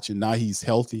time watching. Now he's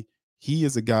healthy. He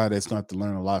is a guy that's going to have to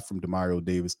learn a lot from Demario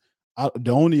Davis.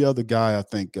 The only other guy I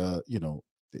think,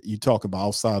 you talk about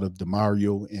outside of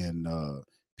Demario and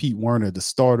Pete Werner, the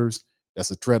starters, that's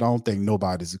a threat. I don't think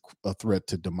nobody's a threat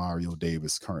to Demario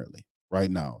Davis currently, right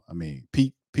now. I mean,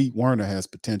 Pete Werner has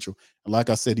potential. And like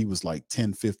I said, he was like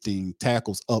 10, 15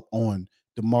 tackles up on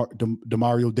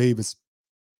Demario Davis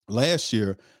last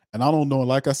year. And I don't know,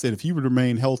 like I said, if he would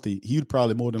remain healthy, he would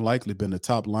probably more than likely been the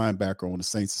top linebacker on the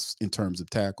Saints in terms of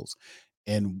tackles.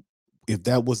 And if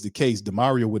that was the case,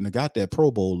 Demario wouldn't have got that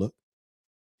Pro Bowler.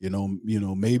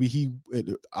 Maybe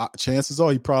chances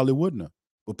are he probably wouldn't have.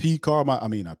 But Pete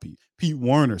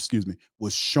Werner,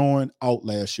 was showing out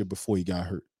last year before he got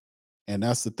hurt. And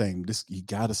that's the thing. You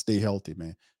got to stay healthy,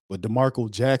 man. But DeMarco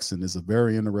Jackson is a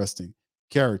very interesting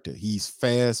character. He's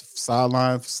fast,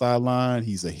 sideline for sideline.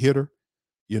 He's a hitter.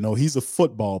 He's a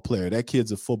football player. That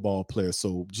kid's a football player.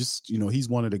 So just, he's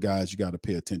one of the guys you got to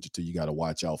pay attention to. You got to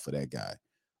watch out for that guy.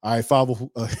 All right,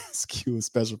 Q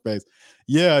special facts.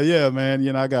 Yeah, man.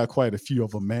 I got quite a few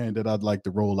of them, man, that I'd like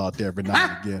to roll out there every now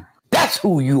and again. That's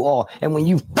who you are. And when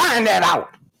you find that out,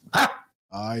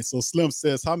 All right, so Slim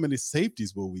says, how many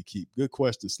safeties will we keep? Good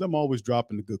question. Slim always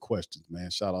dropping the good questions, man.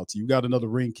 Shout out to you. We got another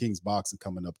Ring Kings boxing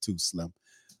coming up too, Slim.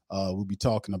 We'll be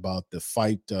talking about the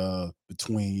fight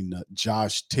between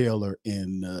Josh Taylor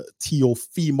and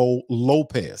Teofimo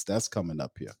Lopez. That's coming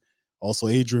up here. Also,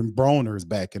 Adrian Broner is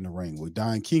back in the ring with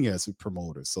Don King as a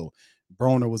promoter. So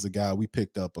Broner was a guy we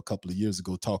picked up a couple of years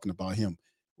ago, talking about him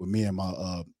with me and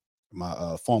my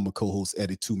former co-host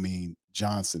Eddie Too Mean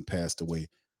Johnson passed away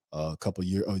a couple of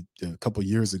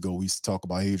years ago. We used to talk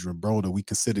about Adrian Broner. We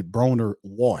considered Broner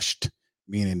washed,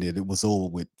 meaning that it was over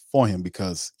with for him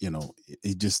because, he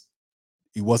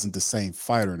wasn't the same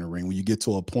fighter in the ring. When you get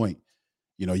to a point,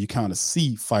 you kind of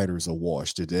see fighters are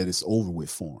washed, that it's over with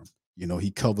for him.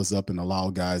 He covers up and allow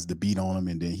guys to beat on him,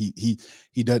 and then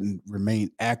he doesn't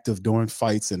remain active during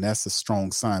fights, and that's a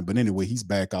strong sign. But anyway, he's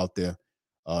back out there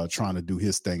trying to do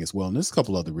his thing as well. And there's a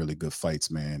couple other really good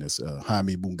fights, man. There's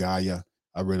Jaime Bungaya.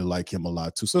 I really like him a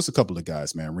lot too. So there's a couple of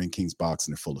guys, man. Ring Kings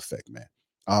boxing in full effect, man.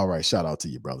 All right, shout out to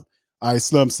you, brother. All right,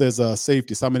 Slim says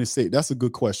safeties. How many safeties? That's a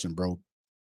good question, bro.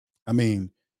 I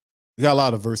mean, we got a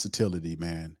lot of versatility,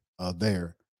 man,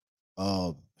 there.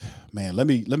 Man, let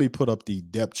me put up the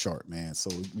depth chart, man, so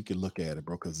we can look at it,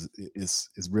 bro, because it's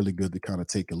really good to kind of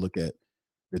take a look at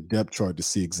the depth chart to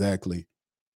see exactly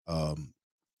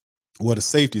what the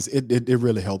safeties. It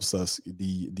really helps us,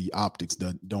 the optics,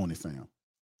 don't it, fam?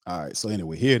 All right, so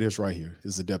anyway, here it is right here.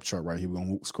 This is the depth chart right here. We're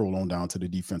going to scroll on down to the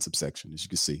defensive section, as you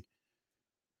can see.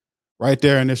 Right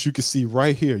there, and as you can see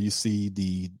right here, you see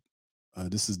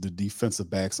this is the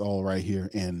defensive backs all right here,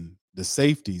 and the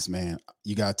safeties, man.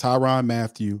 You got Tyrann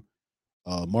Mathieu,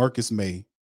 Marcus May.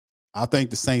 I think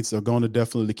the Saints are going to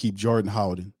definitely keep Jordan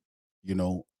Howden,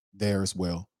 there as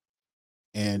well,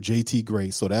 and JT Gray.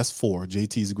 So that's 4.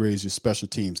 JT Gray is your special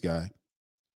teams guy.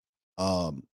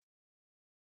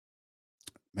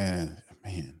 Man.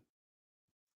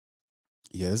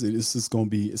 Yeah, this is going to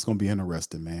be, it's going to be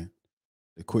interesting, man.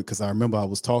 Quick, because I remember I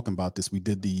was talking about this. We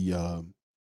did the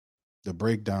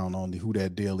breakdown on the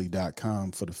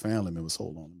WhoDatDaily.com for the family members.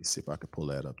 Hold on, let me see if I can pull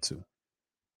that up too.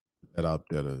 That up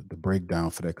there, the breakdown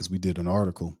for that, because we did an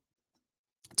article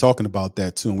talking about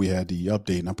that too, and we had the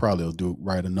update, and I probably will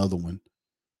write another one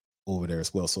over there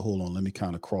as well. So hold on, let me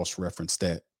kind of cross-reference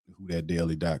that.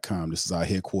 WhoDatDaily.com. This is our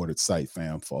headquartered site,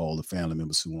 fam, for all the family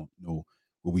members who won't know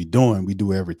what we're doing. We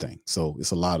do everything. So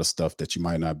it's a lot of stuff that you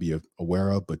might not be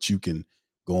aware of, but you can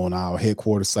go on our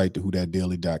headquarters site, to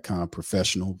WhoDatDaily.com.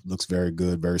 Professional, looks very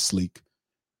good, very sleek.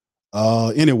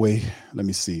 Anyway, let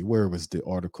me see. Where was the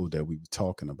article that we were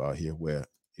talking about here, where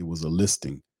it was a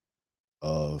listing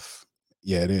of,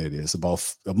 there it is, about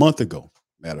a month ago.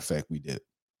 Matter of fact, we did.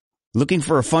 Looking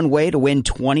for a fun way to win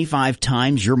 25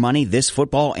 times your money this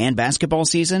football and basketball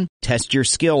season? Test your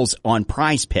skills on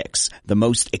Prize Picks, the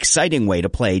most exciting way to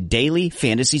play daily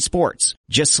fantasy sports.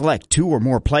 Just select 2 or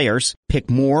more players, pick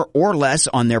more or less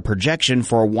on their projection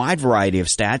for a wide variety of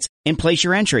stats, and place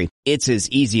your entry. It's as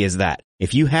easy as that.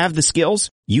 If you have the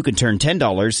skills, you can turn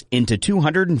 $10 into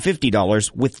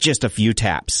 $250 with just a few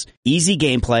taps. Easy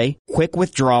gameplay, quick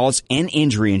withdrawals, and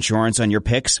injury insurance on your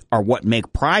picks are what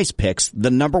make Prize Picks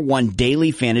the #1 daily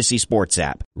fantasy sports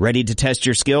app. Ready to test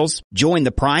your skills? Join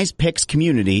the Prize Picks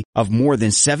community of more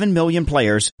than 7 million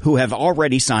players who have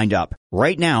already signed up.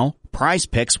 Right now, Prize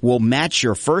Picks will match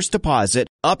your first deposit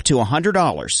up to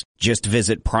 $100. Just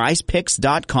visit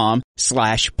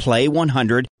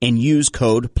prizepicks.com/play100 and use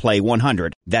code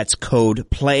play100. That's code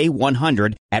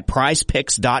play100 at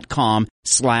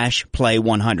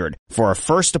prizepicks.com/play100 for a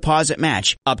first deposit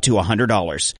match up to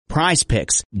 $100. Prize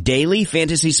Picks, daily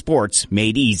fantasy sports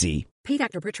made easy. Paid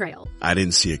actor portrayal. I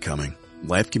didn't see it coming.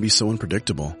 Life can be so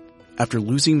unpredictable. After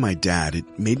losing my dad,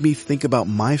 it made me think about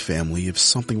my family if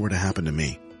something were to happen to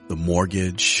me. The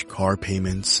mortgage, car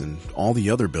payments, and all the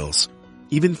other bills.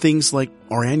 Even things like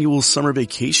our annual summer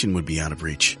vacation would be out of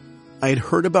reach. I had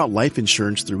heard about life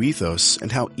insurance through Ethos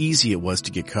and how easy it was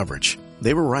to get coverage.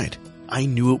 They were right. I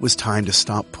knew it was time to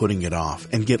stop putting it off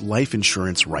and get life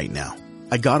insurance right now.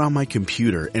 I got on my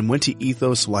computer and went to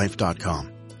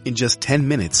ethoslife.com. In just 10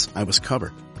 minutes, I was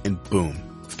covered. And boom,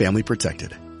 family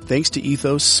protected. Thanks to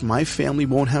Ethos, my family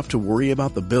won't have to worry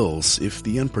about the bills if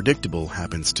the unpredictable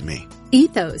happens to me.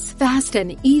 Ethos, fast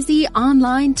and easy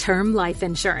online term life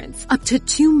insurance. Up to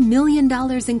 $2 million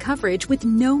in coverage with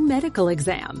no medical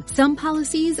exam. Some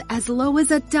policies as low as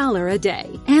 $1 a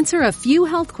day. Answer a few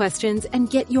health questions and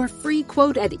get your free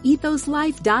quote at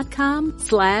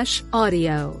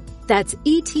ethoslife.com/audio. That's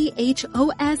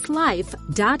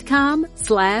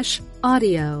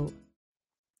ethoslife.com/audio.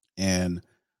 And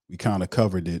we kind of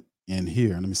covered it in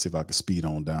here. Let me see if I can speed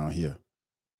on down here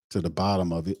to the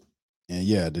bottom of it. And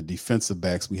yeah, the defensive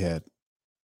backs, we had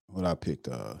what I picked,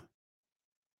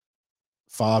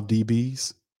 5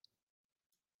 DBs.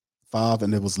 5,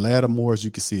 and it was Lattimore, as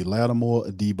you can see, Lattimore,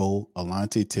 Adebo,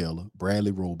 Alontae Taylor,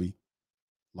 Bradley Roby,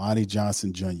 Lonnie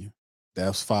Johnson Jr.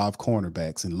 That's 5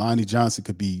 cornerbacks. And Lonnie Johnson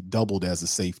could be doubled as a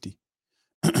safety.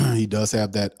 He does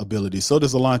have that ability. So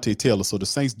does Alontae Taylor. So the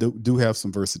Saints do have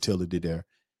some versatility there.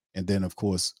 And then, of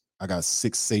course, I got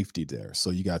 6 safety there.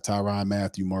 So you got Tyrann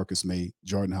Mathieu, Marcus May,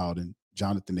 Jordan Howden,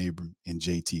 Jonathan Abram, and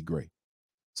JT Gray.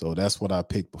 So that's what I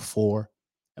picked before.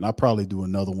 And I'll probably do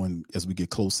another one as we get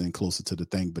closer and closer to the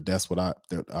thing. But that's what I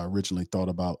originally thought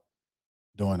about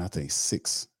doing. I think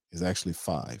 6 is actually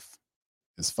 5.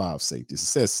 It's 5 safeties. It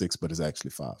says 6, but it's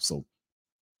actually 5. So,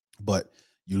 but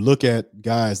you look at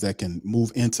guys that can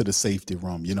move into the safety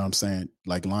room. You know what I'm saying?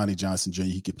 Like Lonnie Johnson Jr.,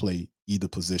 he could play either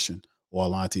position, or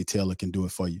Alontae Taylor can do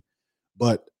it for you.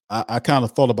 But I kind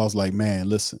of thought about, I was like, man,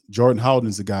 listen, Jordan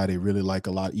Howden's a guy they really like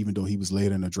a lot, even though he was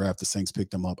later in the draft. The Saints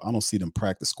picked him up. I don't see them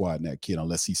practice squatting that kid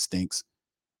unless he stinks.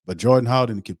 But Jordan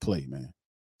Howden could play, man.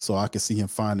 So I could see him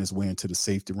find his way into the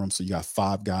safety room. So you got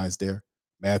 5 guys there: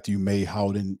 Matthew, May,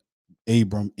 Howden,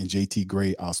 Abram, and JT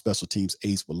Gray, our special teams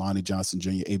ace, with Lonnie Johnson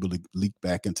Jr. able to leak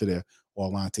back into there, or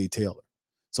Alontae Taylor.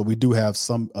 So we do have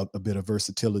a bit of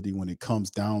versatility when it comes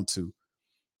down to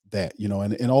that, you know,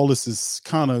 and all this is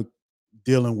kind of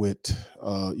dealing with,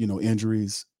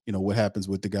 injuries, what happens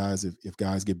with the guys if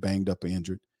guys get banged up or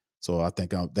injured. So I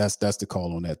think that's the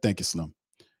call on that. Thank you, Slim.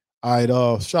 All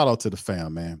right. Shout out to the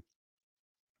fam, man.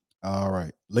 All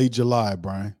right. Late July,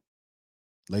 Brian.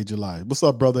 Late July. What's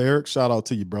up, brother Eric? Shout out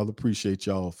to you, brother. Appreciate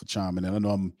y'all for chiming in. I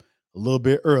know I'm a little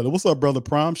bit early. What's up, brother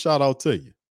Prime? Shout out to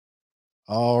you.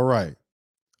 All right.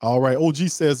 OG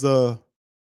says, can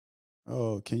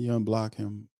you unblock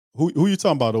him? Who you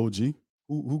talking about, OG?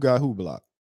 Who got who blocked?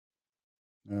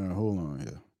 Hold on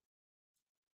here.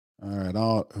 All right.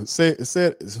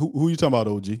 Who you talking about,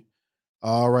 OG?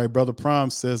 All right. Brother Prime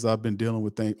says, I've been dealing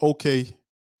with things. Okay.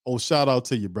 Oh, shout out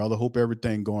to you, brother. Hope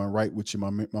everything going right with you,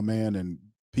 my man, and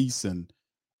peace and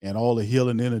all the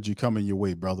healing energy coming your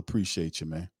way, brother. Appreciate you,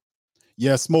 man.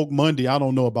 Yeah, Smoke Monday. I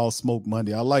don't know about Smoke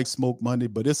Monday. I like Smoke Monday,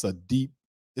 but it's a deep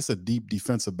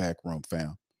defensive back room,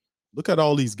 fam. Look at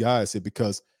all these guys here,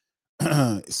 because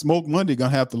Smoke Monday gonna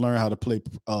have to learn how to play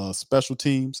special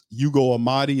teams. Hugo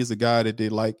Amadi is a guy that they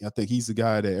like. I think he's the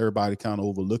guy that everybody kind of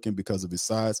overlooking because of his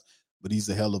size, but he's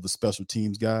a hell of a special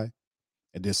teams guy.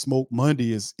 And then Smoke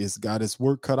Monday is got his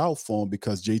work cut out for him,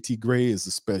 because JT Gray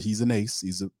is he's an ace.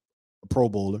 He's a Pro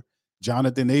Bowler.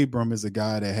 Jonathan Abram is a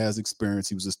guy that has experience.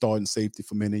 He was a starting safety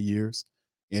for many years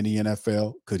in the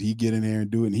NFL. Could he get in there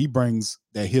and do it? And he brings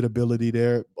that hit ability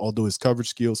there, although his coverage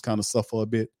skills kind of suffer a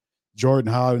bit.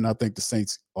 Jordan Howden, I think the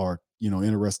Saints are,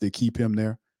 interested to keep him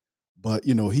there. But,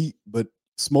 but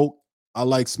Smoke, I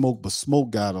like Smoke, but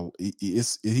Smoke he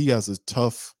has a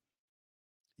tough,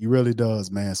 he really does,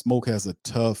 man. Smoke has a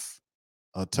tough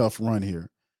run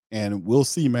here. And we'll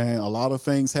see, man. A lot of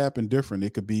things happen different.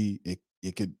 It could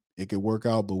work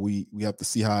out, but we have to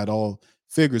see how it all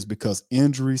figures, because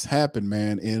injuries happen,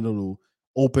 man, and it'll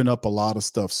open up a lot of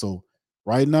stuff. So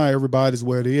right now, everybody's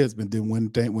where it is. But then when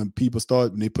people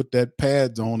when they put that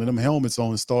pads on and them helmets on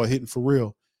and start hitting for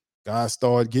real, guys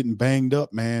start getting banged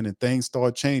up, man, and things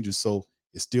start changing. So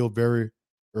it's still very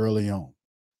early on.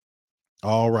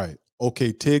 All right.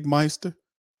 Okay, Tigmeister.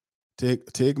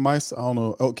 Tigmeister, I don't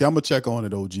know. Okay, I'm going to check on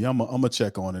it, OG. I'm going to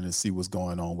check on it and see what's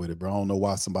going on with it, bro. I don't know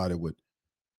why somebody would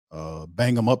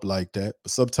bang them up like that.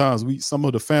 But sometimes some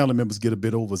of the family members get a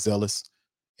bit overzealous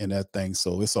in that thing,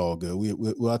 so it's all good.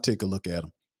 I'll take a look at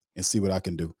them and see what I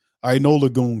can do. All right, No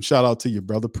Lagoon, shout out to you,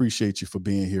 brother. Appreciate you for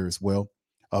being here as well.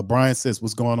 Brian says,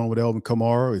 what's going on with Elvin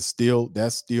Kamara?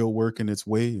 That's still working its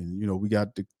way. And, we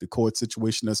got the court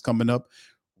situation that's coming up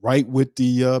right with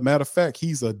the matter of fact,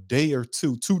 he's a day or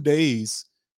 2 days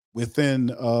within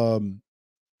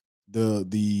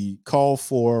the call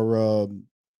for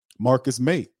Marcus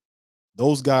May.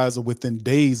 Those guys are within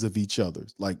days of each other,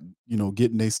 like,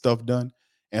 getting their stuff done.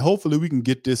 And hopefully we can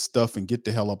get this stuff and get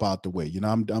the hell up out the way.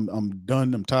 I'm done.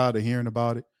 I'm tired of hearing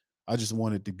about it. I just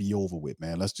want it to be over with,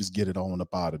 man. Let's just get it on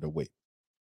up out of the way.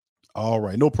 All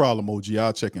right, no problem, OG.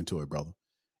 I'll check into it, brother.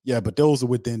 Yeah, but those are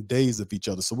within days of each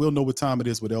other, so we'll know what time it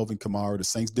is with Elvin Kamara. The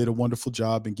Saints did a wonderful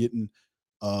job in getting,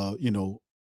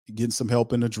 getting some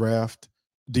help in the draft,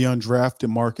 the undrafted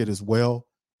market as well.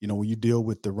 When you deal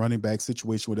with the running back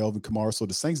situation with Elvin Kamara, so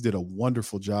the Saints did a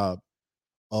wonderful job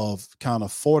of kind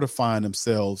of fortifying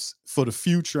themselves for the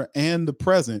future and the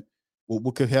present.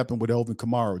 What could happen with Elvin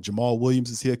Kamara? Jamal Williams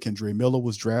is here. Kendre Miller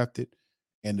was drafted,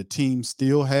 and the team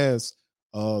still has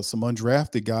some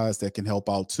undrafted guys that can help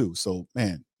out too. So,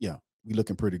 man, yeah, we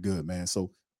looking pretty good, man.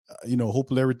 So,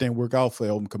 hopefully everything work out for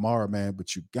Elvin Kamara, man.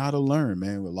 But you gotta learn,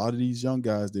 man. A lot of these young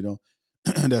guys, they don't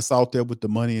that's out there with the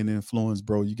money and influence,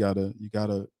 bro. You gotta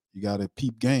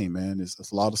peep game, man.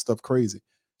 It's a lot of stuff crazy.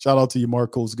 Shout out to you,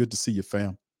 Marcos. Good to see you,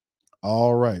 fam.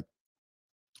 All right.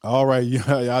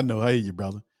 Yeah, I know. Hey, you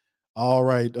brother. All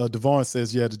right. Devon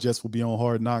says, yeah, the Jets will be on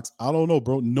Hard Knocks. I don't know,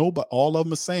 bro. Nobody, all of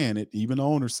them are saying it. Even the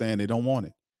owners saying they don't want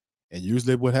it. And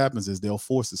usually what happens is they'll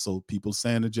force it. So people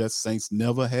saying the Jets, Saints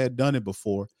never had done it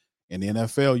before. In the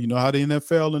NFL, you know how the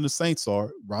NFL and the Saints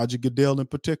are, Roger Goodell in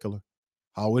particular,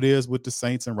 how it is with the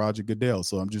Saints and Roger Goodell.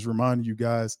 So I'm just reminding you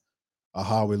guys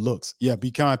how it looks. Yeah,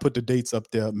 Be Kind put the dates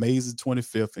up there. May's the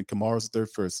 25th and Kamara's the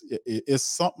 31st. It's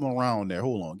something around there.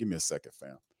 Hold on. Give me a second,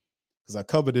 fam. Because I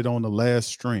covered it on the last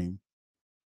stream.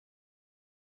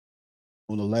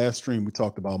 On the last stream, we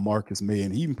talked about Marcus May,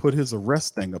 and he even put his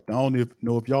arrest thing up there. I don't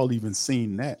know if y'all even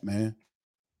seen that, man.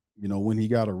 When he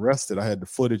got arrested, I had the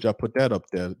footage. I put that up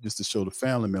there just to show the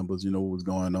family members, what was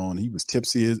going on. He was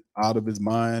tipsy out of his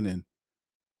mind, and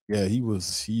yeah, he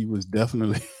was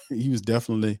definitely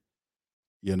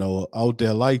out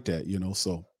there like that,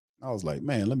 So I was like,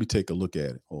 man, let me take a look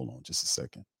at it. Hold on just a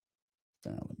second.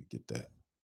 Let me get that.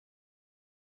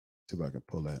 See if I can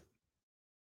pull that.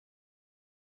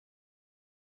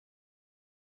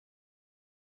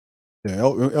 Yeah,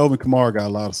 Elvin Kamara got a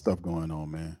lot of stuff going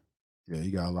on, man. Yeah, he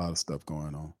got a lot of stuff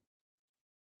going on.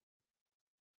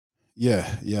 Yeah,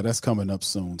 that's coming up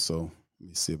soon. So let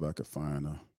me see if I can find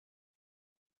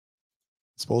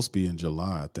it's supposed to be in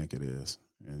July, I think it is.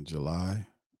 In July.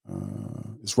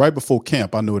 It's right before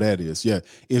camp. I know that is. Yeah,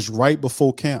 it's right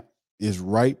before camp. It's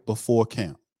right before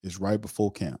camp.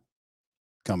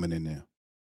 Coming in there.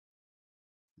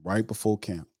 Right before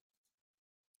camp.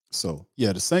 So,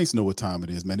 yeah, the Saints know what time it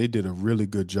is, man. They did a really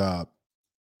good job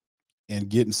in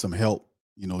getting some help,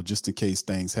 just in case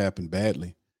things happen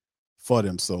badly for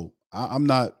them. So I'm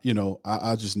not,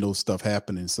 I just know stuff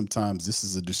happening. Sometimes this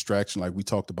is a distraction. Like we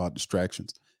talked about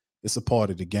distractions. It's a part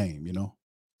of the game,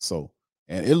 So,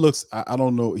 and it looks, I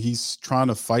don't know, he's trying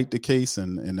to fight the case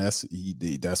and that's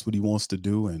what he wants to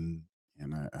do. And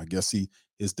I guess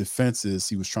his defense is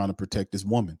he was trying to protect his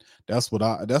woman. That's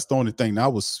the only thing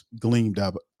that was gleamed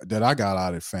out that I got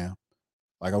out of it, fam.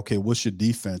 Like, okay, what's your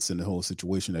defense in the whole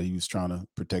situation that he was trying to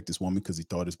protect his woman because he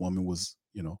thought his woman was,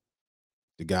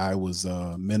 the guy was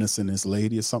menacing his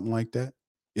lady or something like that.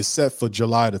 It's set for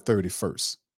July the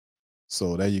 31st.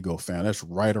 So there you go, fam. That's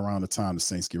right around the time the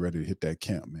Saints get ready to hit that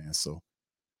camp, man. So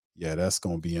yeah, that's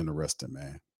going to be interesting,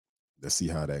 man. Let's see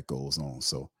how that goes on.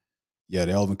 So yeah,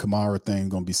 the Elvin Kamara thing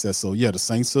going to be set. So yeah, the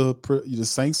Saints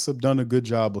have done a good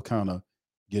job of kind of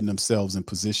getting themselves in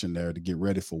position there to get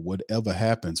ready for whatever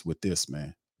happens with this,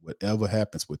 man. Whatever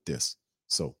happens with this.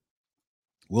 So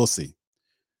we'll see.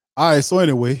 All right. So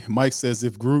anyway, Mike says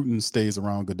if Gruden stays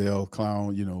around, Goodell,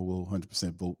 Clown, will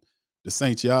 100% vote the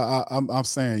Saints. Yeah, I'm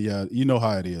saying, yeah, you know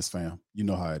how it is, fam. You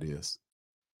know how it is.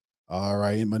 All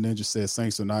right. My Ninja says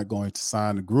Saints are not going to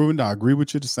sign Gruden. I agree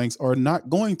with you. The Saints are not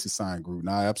going to sign Gruden.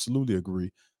 I absolutely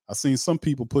agree. I've seen some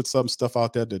people put some stuff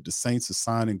out there that the Saints are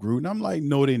signing Gruden. I'm like,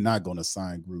 no, they're not going to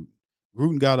sign Gruden.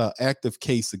 Gruden got an active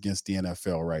case against the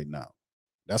NFL right now.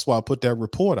 That's why I put that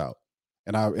report out.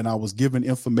 And I was given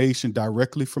information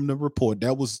directly from the report.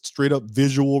 That was straight up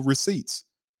visual receipts.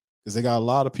 Because they got a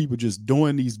lot of people just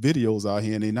doing these videos out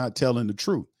here and they're not telling the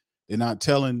truth. They're not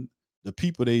telling the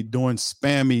people they doing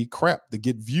spammy crap to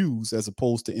get views as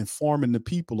opposed to informing the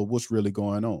people of what's really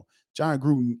going on. John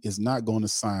Gruden is not going to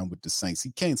sign with the Saints.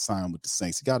 He can't sign with the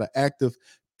Saints. He got an active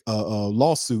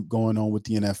lawsuit going on with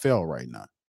the NFL right now.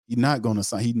 He's not going to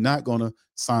sign. He's not going to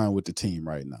sign with the team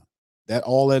right now.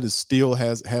 All that is still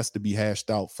has to be hashed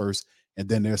out first. And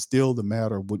then there's still the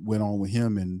matter of what went on with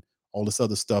him and all this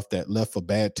other stuff that left a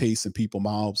bad taste in people's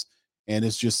mouths. And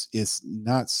it's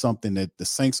not something that the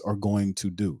Saints are going to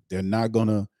do. They're not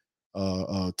going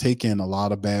to take in a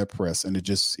lot of bad press, and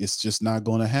it's just not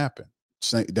going to happen.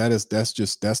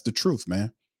 That's the truth,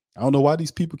 man. I don't know why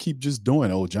these people keep just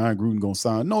doing, oh, John Gruden going to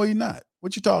sign. No, he's not.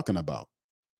 What you talking about?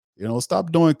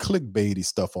 Stop doing clickbaity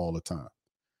stuff all the time.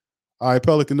 All right,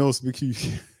 Pelican Nose,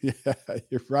 yeah,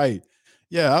 you're right.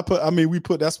 Yeah,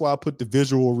 that's why I put the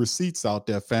visual receipts out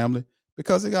there, family,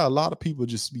 because they got a lot of people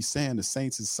just be saying the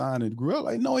Saints is signing Grill.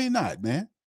 Like, no, he not, man.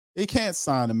 They can't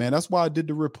sign him, man. That's why I did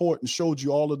the report and showed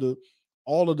you all of the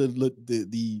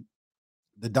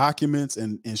documents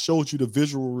and showed you the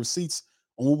visual receipts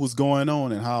on what was going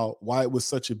on and why it was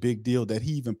such a big deal that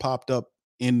he even popped up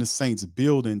in the Saints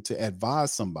building to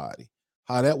advise somebody,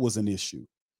 how that was an issue,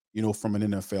 from an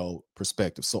NFL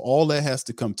perspective. So all that has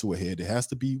to come to a head. It has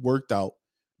to be worked out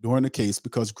during the case,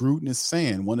 because Gruden is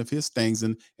saying one of his things,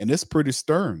 and it's pretty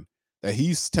stern, that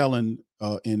he's telling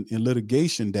in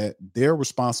litigation that they're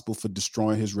responsible for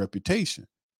destroying his reputation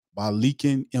by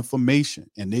leaking information,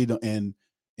 and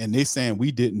they saying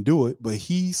we didn't do it, but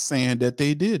he's saying that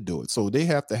they did do it. So they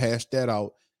have to hash that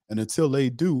out. And until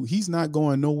they do, he's not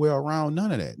going nowhere around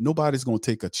none of that. Nobody's going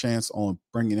to take a chance on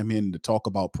bringing him in to talk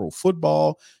about pro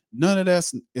football. None of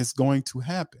that is going to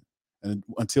happen. And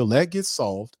until that gets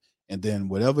solved, and then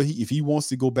if he wants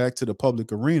to go back to the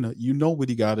public arena, what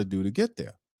he got to do to get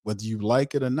there, whether you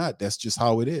like it or not. That's just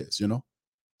how it is,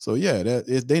 So yeah,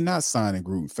 they're not signing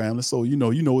Gruden, family. So you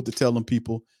know what to tell them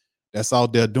people that's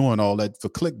out there doing all that for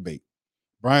clickbait.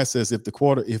 Brian says, if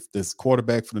this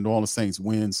quarterback for the New Orleans Saints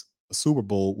wins a Super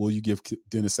Bowl, will you give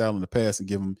Dennis Allen a pass and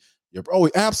give him your? Oh,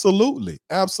 absolutely,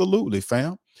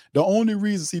 fam. The only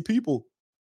reason, people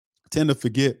tend to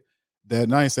forget that,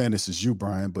 and I ain't saying this is you,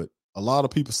 Brian, but a lot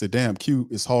of people say, damn, Q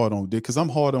is hard on Dick, because I'm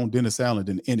harder on Dennis Allen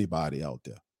than anybody out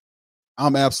there.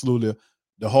 I'm absolutely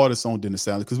the hardest on Dennis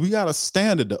Allen, because we got a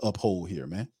standard to uphold here,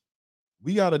 man.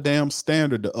 We got a damn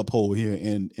standard to uphold here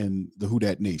in the Who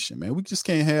Dat Nation, man. We just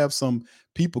can't have some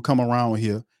people come around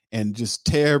here and just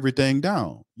tear everything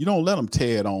down. You don't let them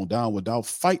tear it on down without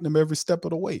fighting them every step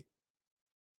of the way.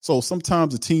 So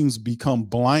sometimes the teams become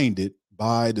blinded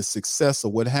by the success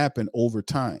of what happened over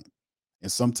time.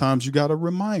 And sometimes you got to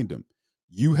remind them,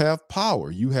 you have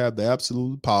power. You have the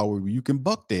absolute power where you can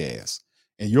buck their ass.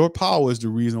 And your power is the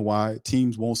reason why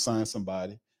teams won't sign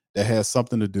somebody that has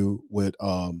something to do with,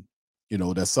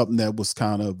 that's something that was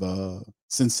kind of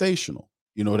sensational,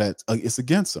 that it's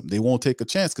against them. They won't take a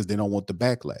chance because they don't want the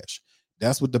backlash.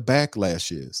 That's what the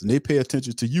backlash is. And they pay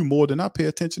attention to you more than I pay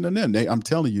attention to them. I'm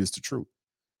telling you, it's the truth.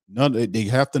 They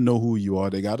have to know who you are.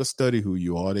 They got to study who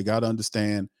you are. They got to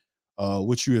understand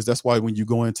what you is. That's why when you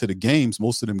go into the games,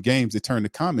 most of them games, they turn the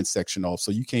comment section off,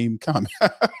 so you can't even comment.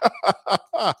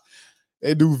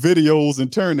 They do videos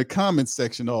and turn the comment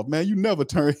section off. Man, you never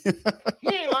turn.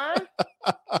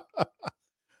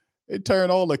 They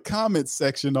turn all the comment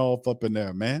section off up in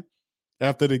there, man.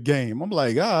 After the game, I'm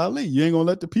like, golly, you ain't gonna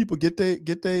let the people get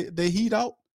their heat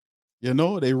out.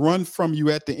 They run from you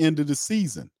at the end of the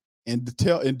season and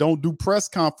don't do press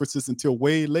conferences until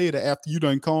way later after you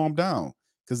done calm down,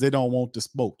 because they don't want the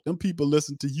smoke. Them people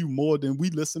listen to you more than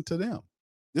we listen to them.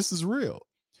 This is real.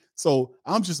 So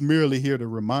I'm just merely here to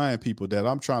remind people that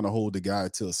I'm trying to hold the guy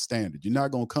to a standard. You're not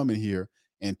going to come in here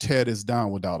and tear this down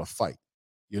without a fight,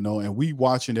 and we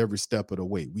watching every step of the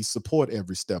way. We support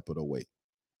every step of the way.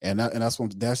 And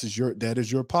that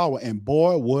is your power. And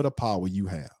boy, what a power you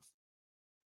have.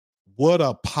 What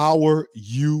a power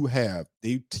you have.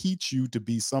 They teach you to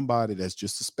be somebody that's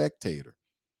just a spectator.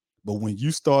 But when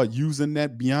you start using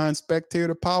that beyond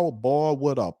spectator power, boy,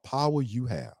 what a power you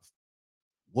have.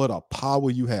 What a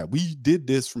power you have. We did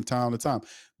this from time to time.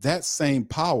 That same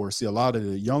power, see, a lot of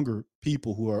the younger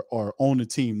people who are on the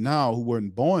team now who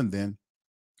weren't born then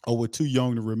or were too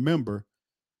young to remember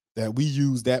that we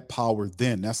used that power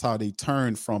then. That's how they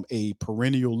turned from a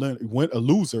perennial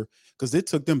loser, because it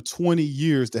took them 20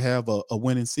 years to have a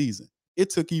winning season.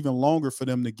 It took even longer for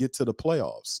them to get to the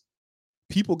playoffs.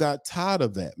 People got tired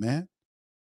of that, man.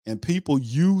 And people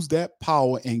used that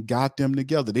power and got them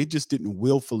together. They just didn't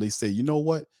willfully say, you know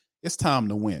what? It's time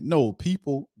to win. No,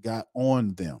 people got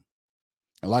on them.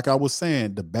 And like I was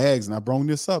saying, the bags, and I brought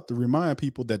this up to remind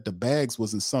people that the bags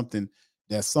wasn't something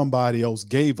that somebody else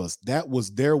gave us. That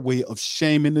was their way of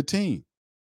shaming the team,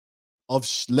 of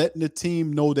letting the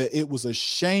team know that it was a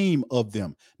shame of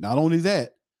them. Not only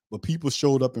that, but people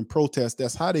showed up in protest.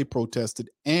 That's how they protested.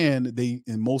 And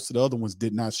most of the other ones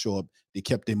did not show up. They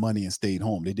kept their money and stayed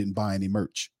home. They didn't buy any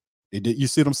merch. You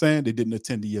see what I'm saying? They didn't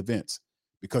attend the events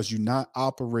because you're not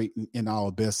operating in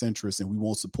our best interest, and we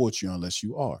won't support you unless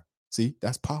you are. See,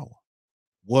 that's power.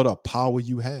 What a power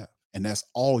you have. And that's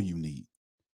all you need.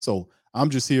 So I'm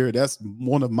just here. That's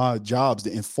one of my jobs,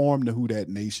 to inform the Who Dat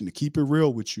Nation, to keep it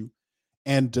real with you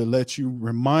and to let you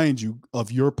remind you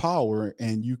of your power,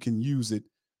 and you can use it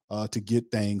to get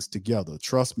things together.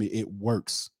 Trust me, it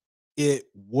works. It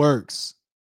works.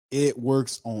 It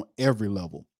works on every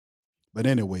level. But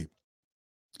anyway,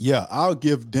 yeah, I'll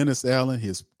give Dennis Allen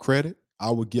his credit.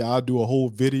 I'll do a whole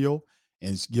video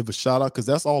and give a shout out because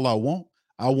that's all I want.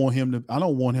 I don't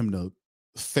want him to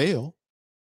fail.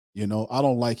 You know, I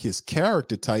don't like his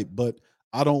character type, but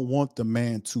I don't want the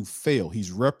man to fail.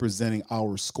 He's representing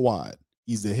our squad.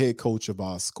 He's the head coach of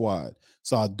our squad.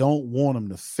 So I don't want him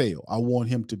to fail. I want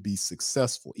him to be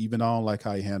successful. Even I don't like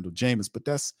how he handled Jameis, but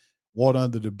that's water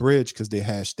under the bridge because they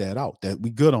hashed that out. That we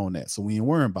good on that. So we ain't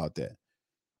worrying about that.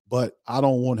 But I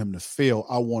don't want him to fail.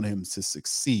 I want him to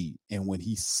succeed. And when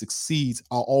he succeeds,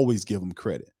 I'll always give him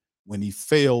credit. When he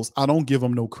fails, I don't give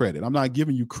him no credit. I'm not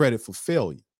giving you credit for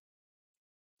failure.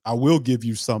 I will give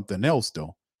you something else,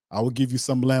 though. I will give you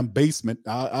some lambastement.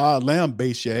 I'll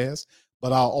lambaste your ass,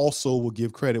 but I also will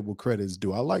give credit where credit is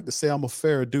due. I like to say I'm a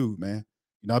fair dude, man.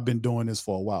 You know, I've been doing this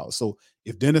for a while. So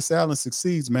if Dennis Allen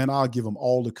succeeds, man, I'll give him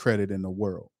all the credit in the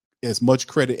world. As much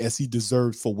credit as he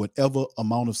deserved for whatever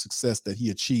amount of success that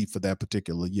he achieved for that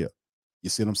particular year.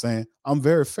 You see what I'm saying? I'm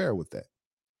very fair with that.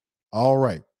 All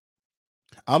right.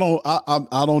 I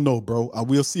don't know, bro. I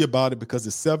will see about it because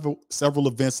there's several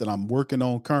events that I'm working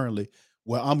on currently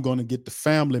where I'm going to get the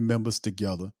family members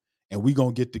together and we're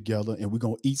going to get together and we're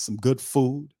going to eat some good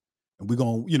food and we're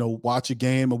going to, watch a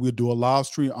game and we'll do a live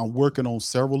stream. I'm working on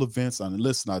several events. And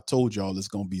listen, I told y'all there's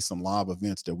going to be some live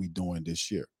events that we're doing this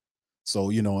year.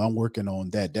 So, I'm working on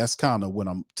that. That's kind of when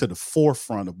I'm to the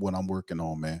forefront of what I'm working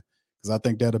on, man, because I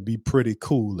think that'll be pretty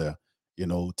cool there,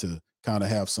 to kind of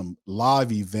have some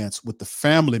live events with the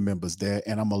family members there.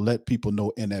 And I'm going to let people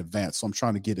know in advance. So I'm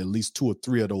trying to get at least 2 or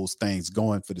 3 of those things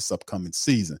going for this upcoming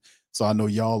season. So I know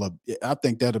I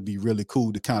think that'll be really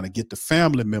cool to kind of get the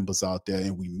family members out there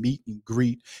and we meet and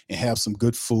greet and have some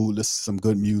good food, listen to some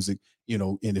good music,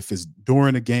 and if it's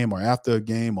during a game or after a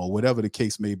game or whatever the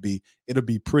case may be, it'll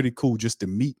be pretty cool just to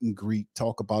meet and greet,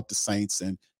 talk about the Saints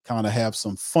and kind of have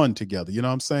some fun together. You know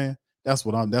what I'm saying? That's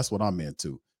what I'm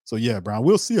into. So yeah, Brian,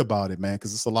 we'll see about it, man,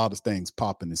 because it's a lot of things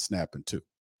popping and snapping too.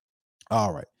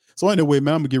 All right. So anyway,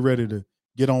 man, I'm gonna get ready to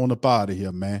get on up out of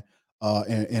here, man,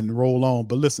 and roll on.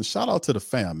 But listen, shout out to the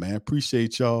fam, man.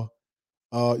 Appreciate y'all.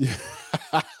 Yeah.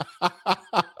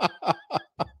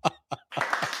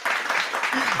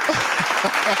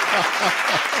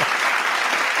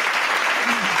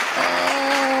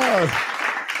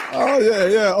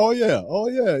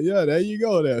 Yeah. There you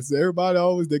go. There. So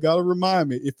everybody they gotta remind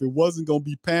me if it wasn't gonna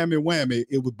be Pam and Whammy,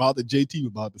 it was about JT was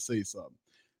about to say something.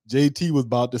 JT was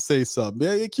about to say something.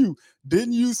 Yeah, Q.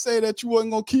 Didn't you say that you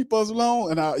wasn't gonna keep us long?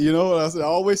 And I said I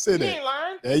always say that. Ain't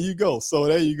lying. There you go. So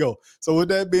there you go. So with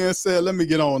that being said, let me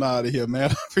get on out of here,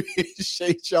 man. I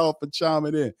appreciate y'all for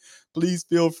chiming in. Please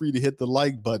feel free to hit the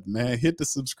like button, man. Hit the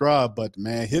subscribe button,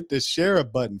 man. Hit the share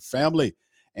button, family.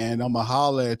 And I'm going to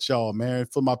holler at y'all, man.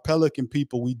 For my Pelican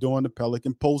people, we doing the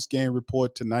Pelican post-game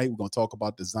report tonight. We're going to talk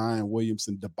about the Zion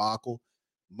Williamson debacle.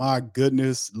 My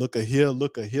goodness, look at here,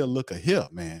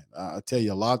 man. I tell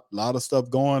you, a lot of stuff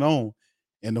going on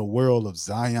in the world of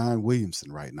Zion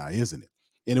Williamson right now, isn't it?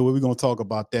 Anyway, we're going to talk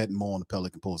about that and more on the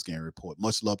Pelican post-game report.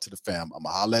 Much love to the fam. I'm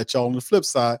going to holler at y'all on the flip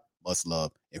side. Much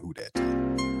love and who dat?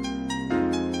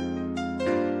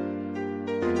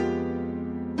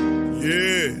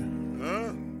 Yeah.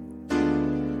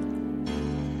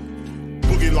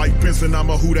 Boogie like Benson, I'm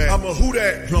a who that. I'm a who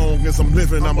that. Long as I'm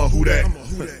living, I'm a who that.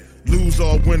 Lose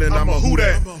or winning, I'm a who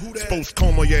that. Sports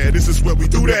coma, yeah, this is where we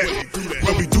do that.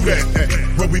 Where we do that,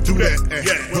 where we do that,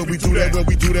 where we do that, where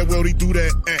we do that, where we do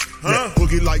that,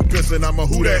 Boogie like Benson, I'm a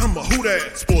who that. I'm a who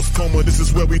that. Sports coma, this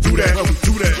is where we do that. Where we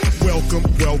do that. Welcome.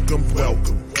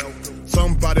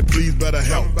 Somebody please better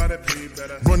help.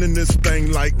 Running this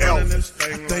thing like Elf.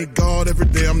 I thank God every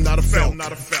day I'm not a felt.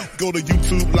 Go to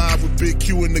YouTube Live with Big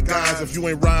Q and the guys. If you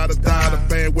ain't ride or die, the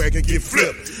bandwagon get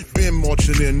flipped. Been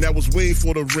marching in, that was way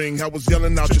for the ring. I was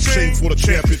yelling out your shame for the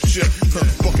championship.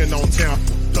 Bucking on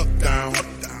Tampa, duck down.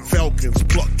 Falcons,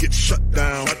 pluck, get shut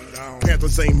down.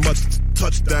 Panthers ain't much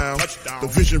touchdown. The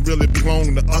vision really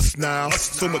belong to us now.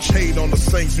 So much hate on the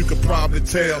Saints, you could probably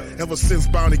tell. Ever since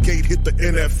Bounty Gate hit the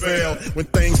NFL, when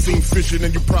things seem fishy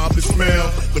and you probably smell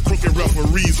the crooked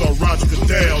referees on Roger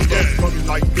Goodell. Yeah, probably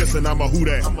like this and I'm a who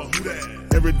that.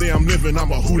 Every day I'm living,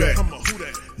 I'm a who that.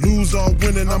 Lose or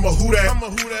winning, I'm a who that.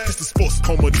 It's the sports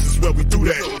coma, this is where we do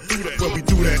that. Where we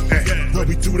do that, where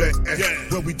we do that,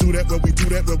 where we do that, where we do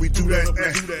that, where we do that.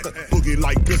 Boogie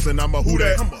like this and I'm a who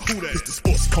that. It's the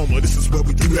sports coma, this is where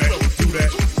we do that. You're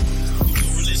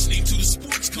listening to the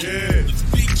Sports Coma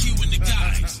with Big Q and the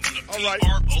guys on the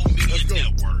PRO Media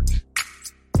Network.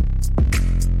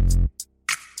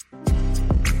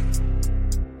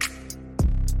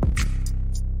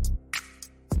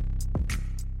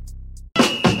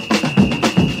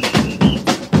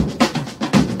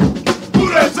 Who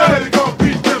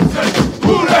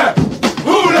that?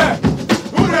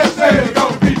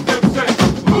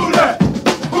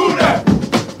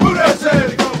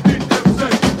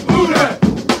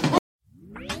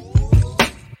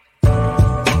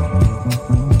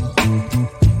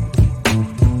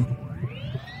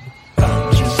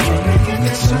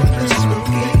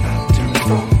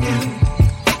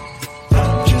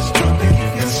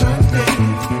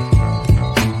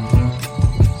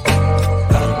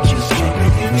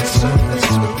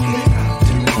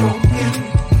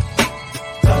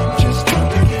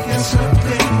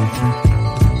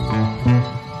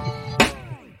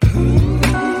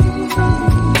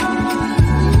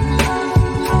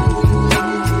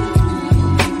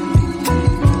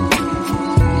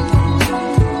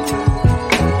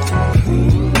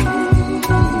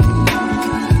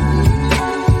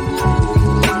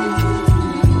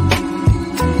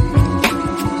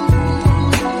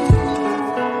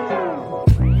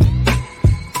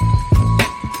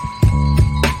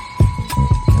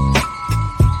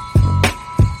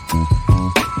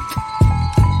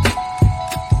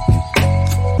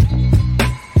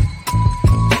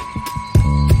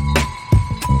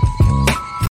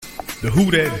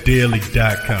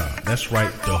 TheWhoThatDaily.com. That's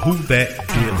right,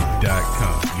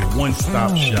 TheWhoThatDaily.com. Your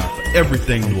one-stop shop for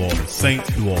everything New Orleans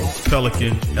Saints, New Orleans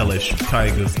Pelicans, LSU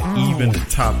Tigers, even the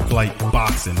top flight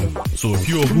boxing news. So if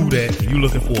you're a Who Dat and you're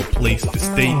looking for a place to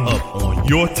stay up on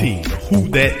your team,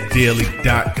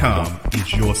 WhoThatDaily.com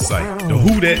is your site.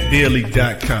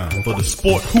 TheWhoThatDaily.com for the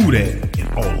sport Who Dat in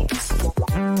all of us.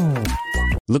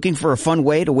 Looking for a fun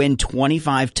way to win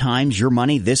 25 times your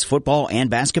money this football and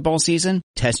basketball season?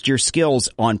 Test your skills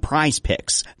on Prize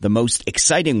Picks, the most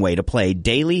exciting way to play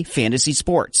daily fantasy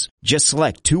sports. Just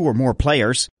select 2 or more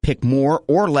players, pick more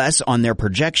or less on their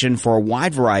projection for a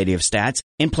wide variety of stats,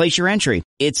 and place your entry.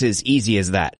 It's as easy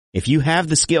as that. If you have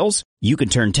the skills, you can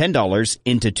turn $10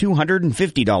 into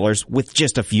 $250 with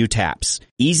just a few taps.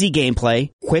 Easy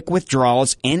gameplay, quick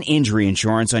withdrawals, and injury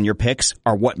insurance on your picks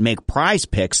are what make Prize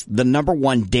Picks the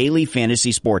 #1 daily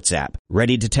fantasy sports app.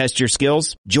 Ready to test your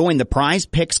skills? Join the Prize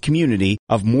Picks community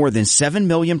of more than 7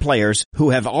 million players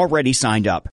who have already signed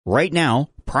up. Right now,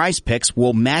 Prize Picks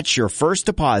will match your first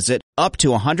deposit up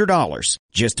to $100.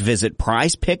 Just visit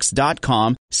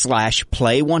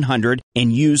prizepicks.com/play100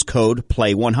 and use code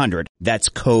play100. That's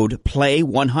code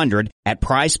play100 at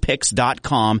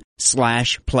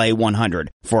prizepicks.com/play100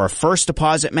 for a first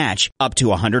deposit match up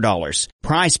to $100.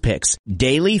 Prize Picks,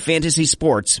 daily fantasy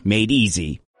sports made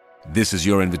easy. This is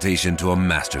your invitation to a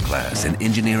masterclass in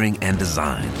engineering and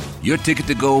design. Your ticket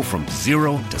to go from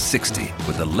 0 to 60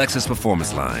 with the Lexus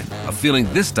Performance Line. A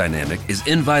feeling this dynamic is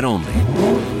invite only.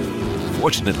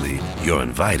 Fortunately, you're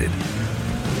invited.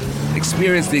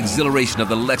 Experience the exhilaration of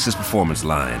the Lexus Performance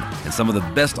Line and some of the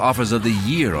best offers of the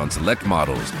year on select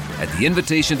models at the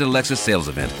Invitation to Lexus sales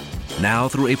event, now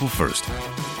through April 1st.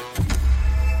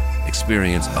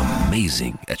 Experience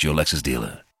amazing at your Lexus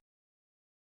dealer.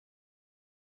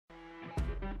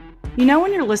 You know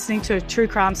when you're listening to a true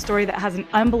crime story that has an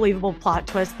unbelievable plot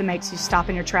twist that makes you stop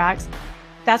in your tracks?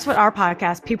 That's what our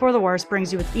podcast, People Are the Worst,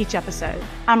 brings you with each episode.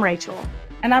 I'm Rachel.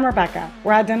 And I'm Rebecca.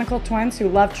 We're identical twins who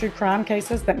love true crime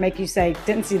cases that make you say,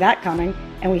 didn't see that coming,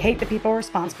 and we hate the people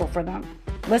responsible for them.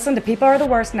 Listen to People Are the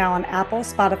Worst now on Apple,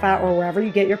 Spotify, or wherever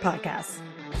you get your podcasts.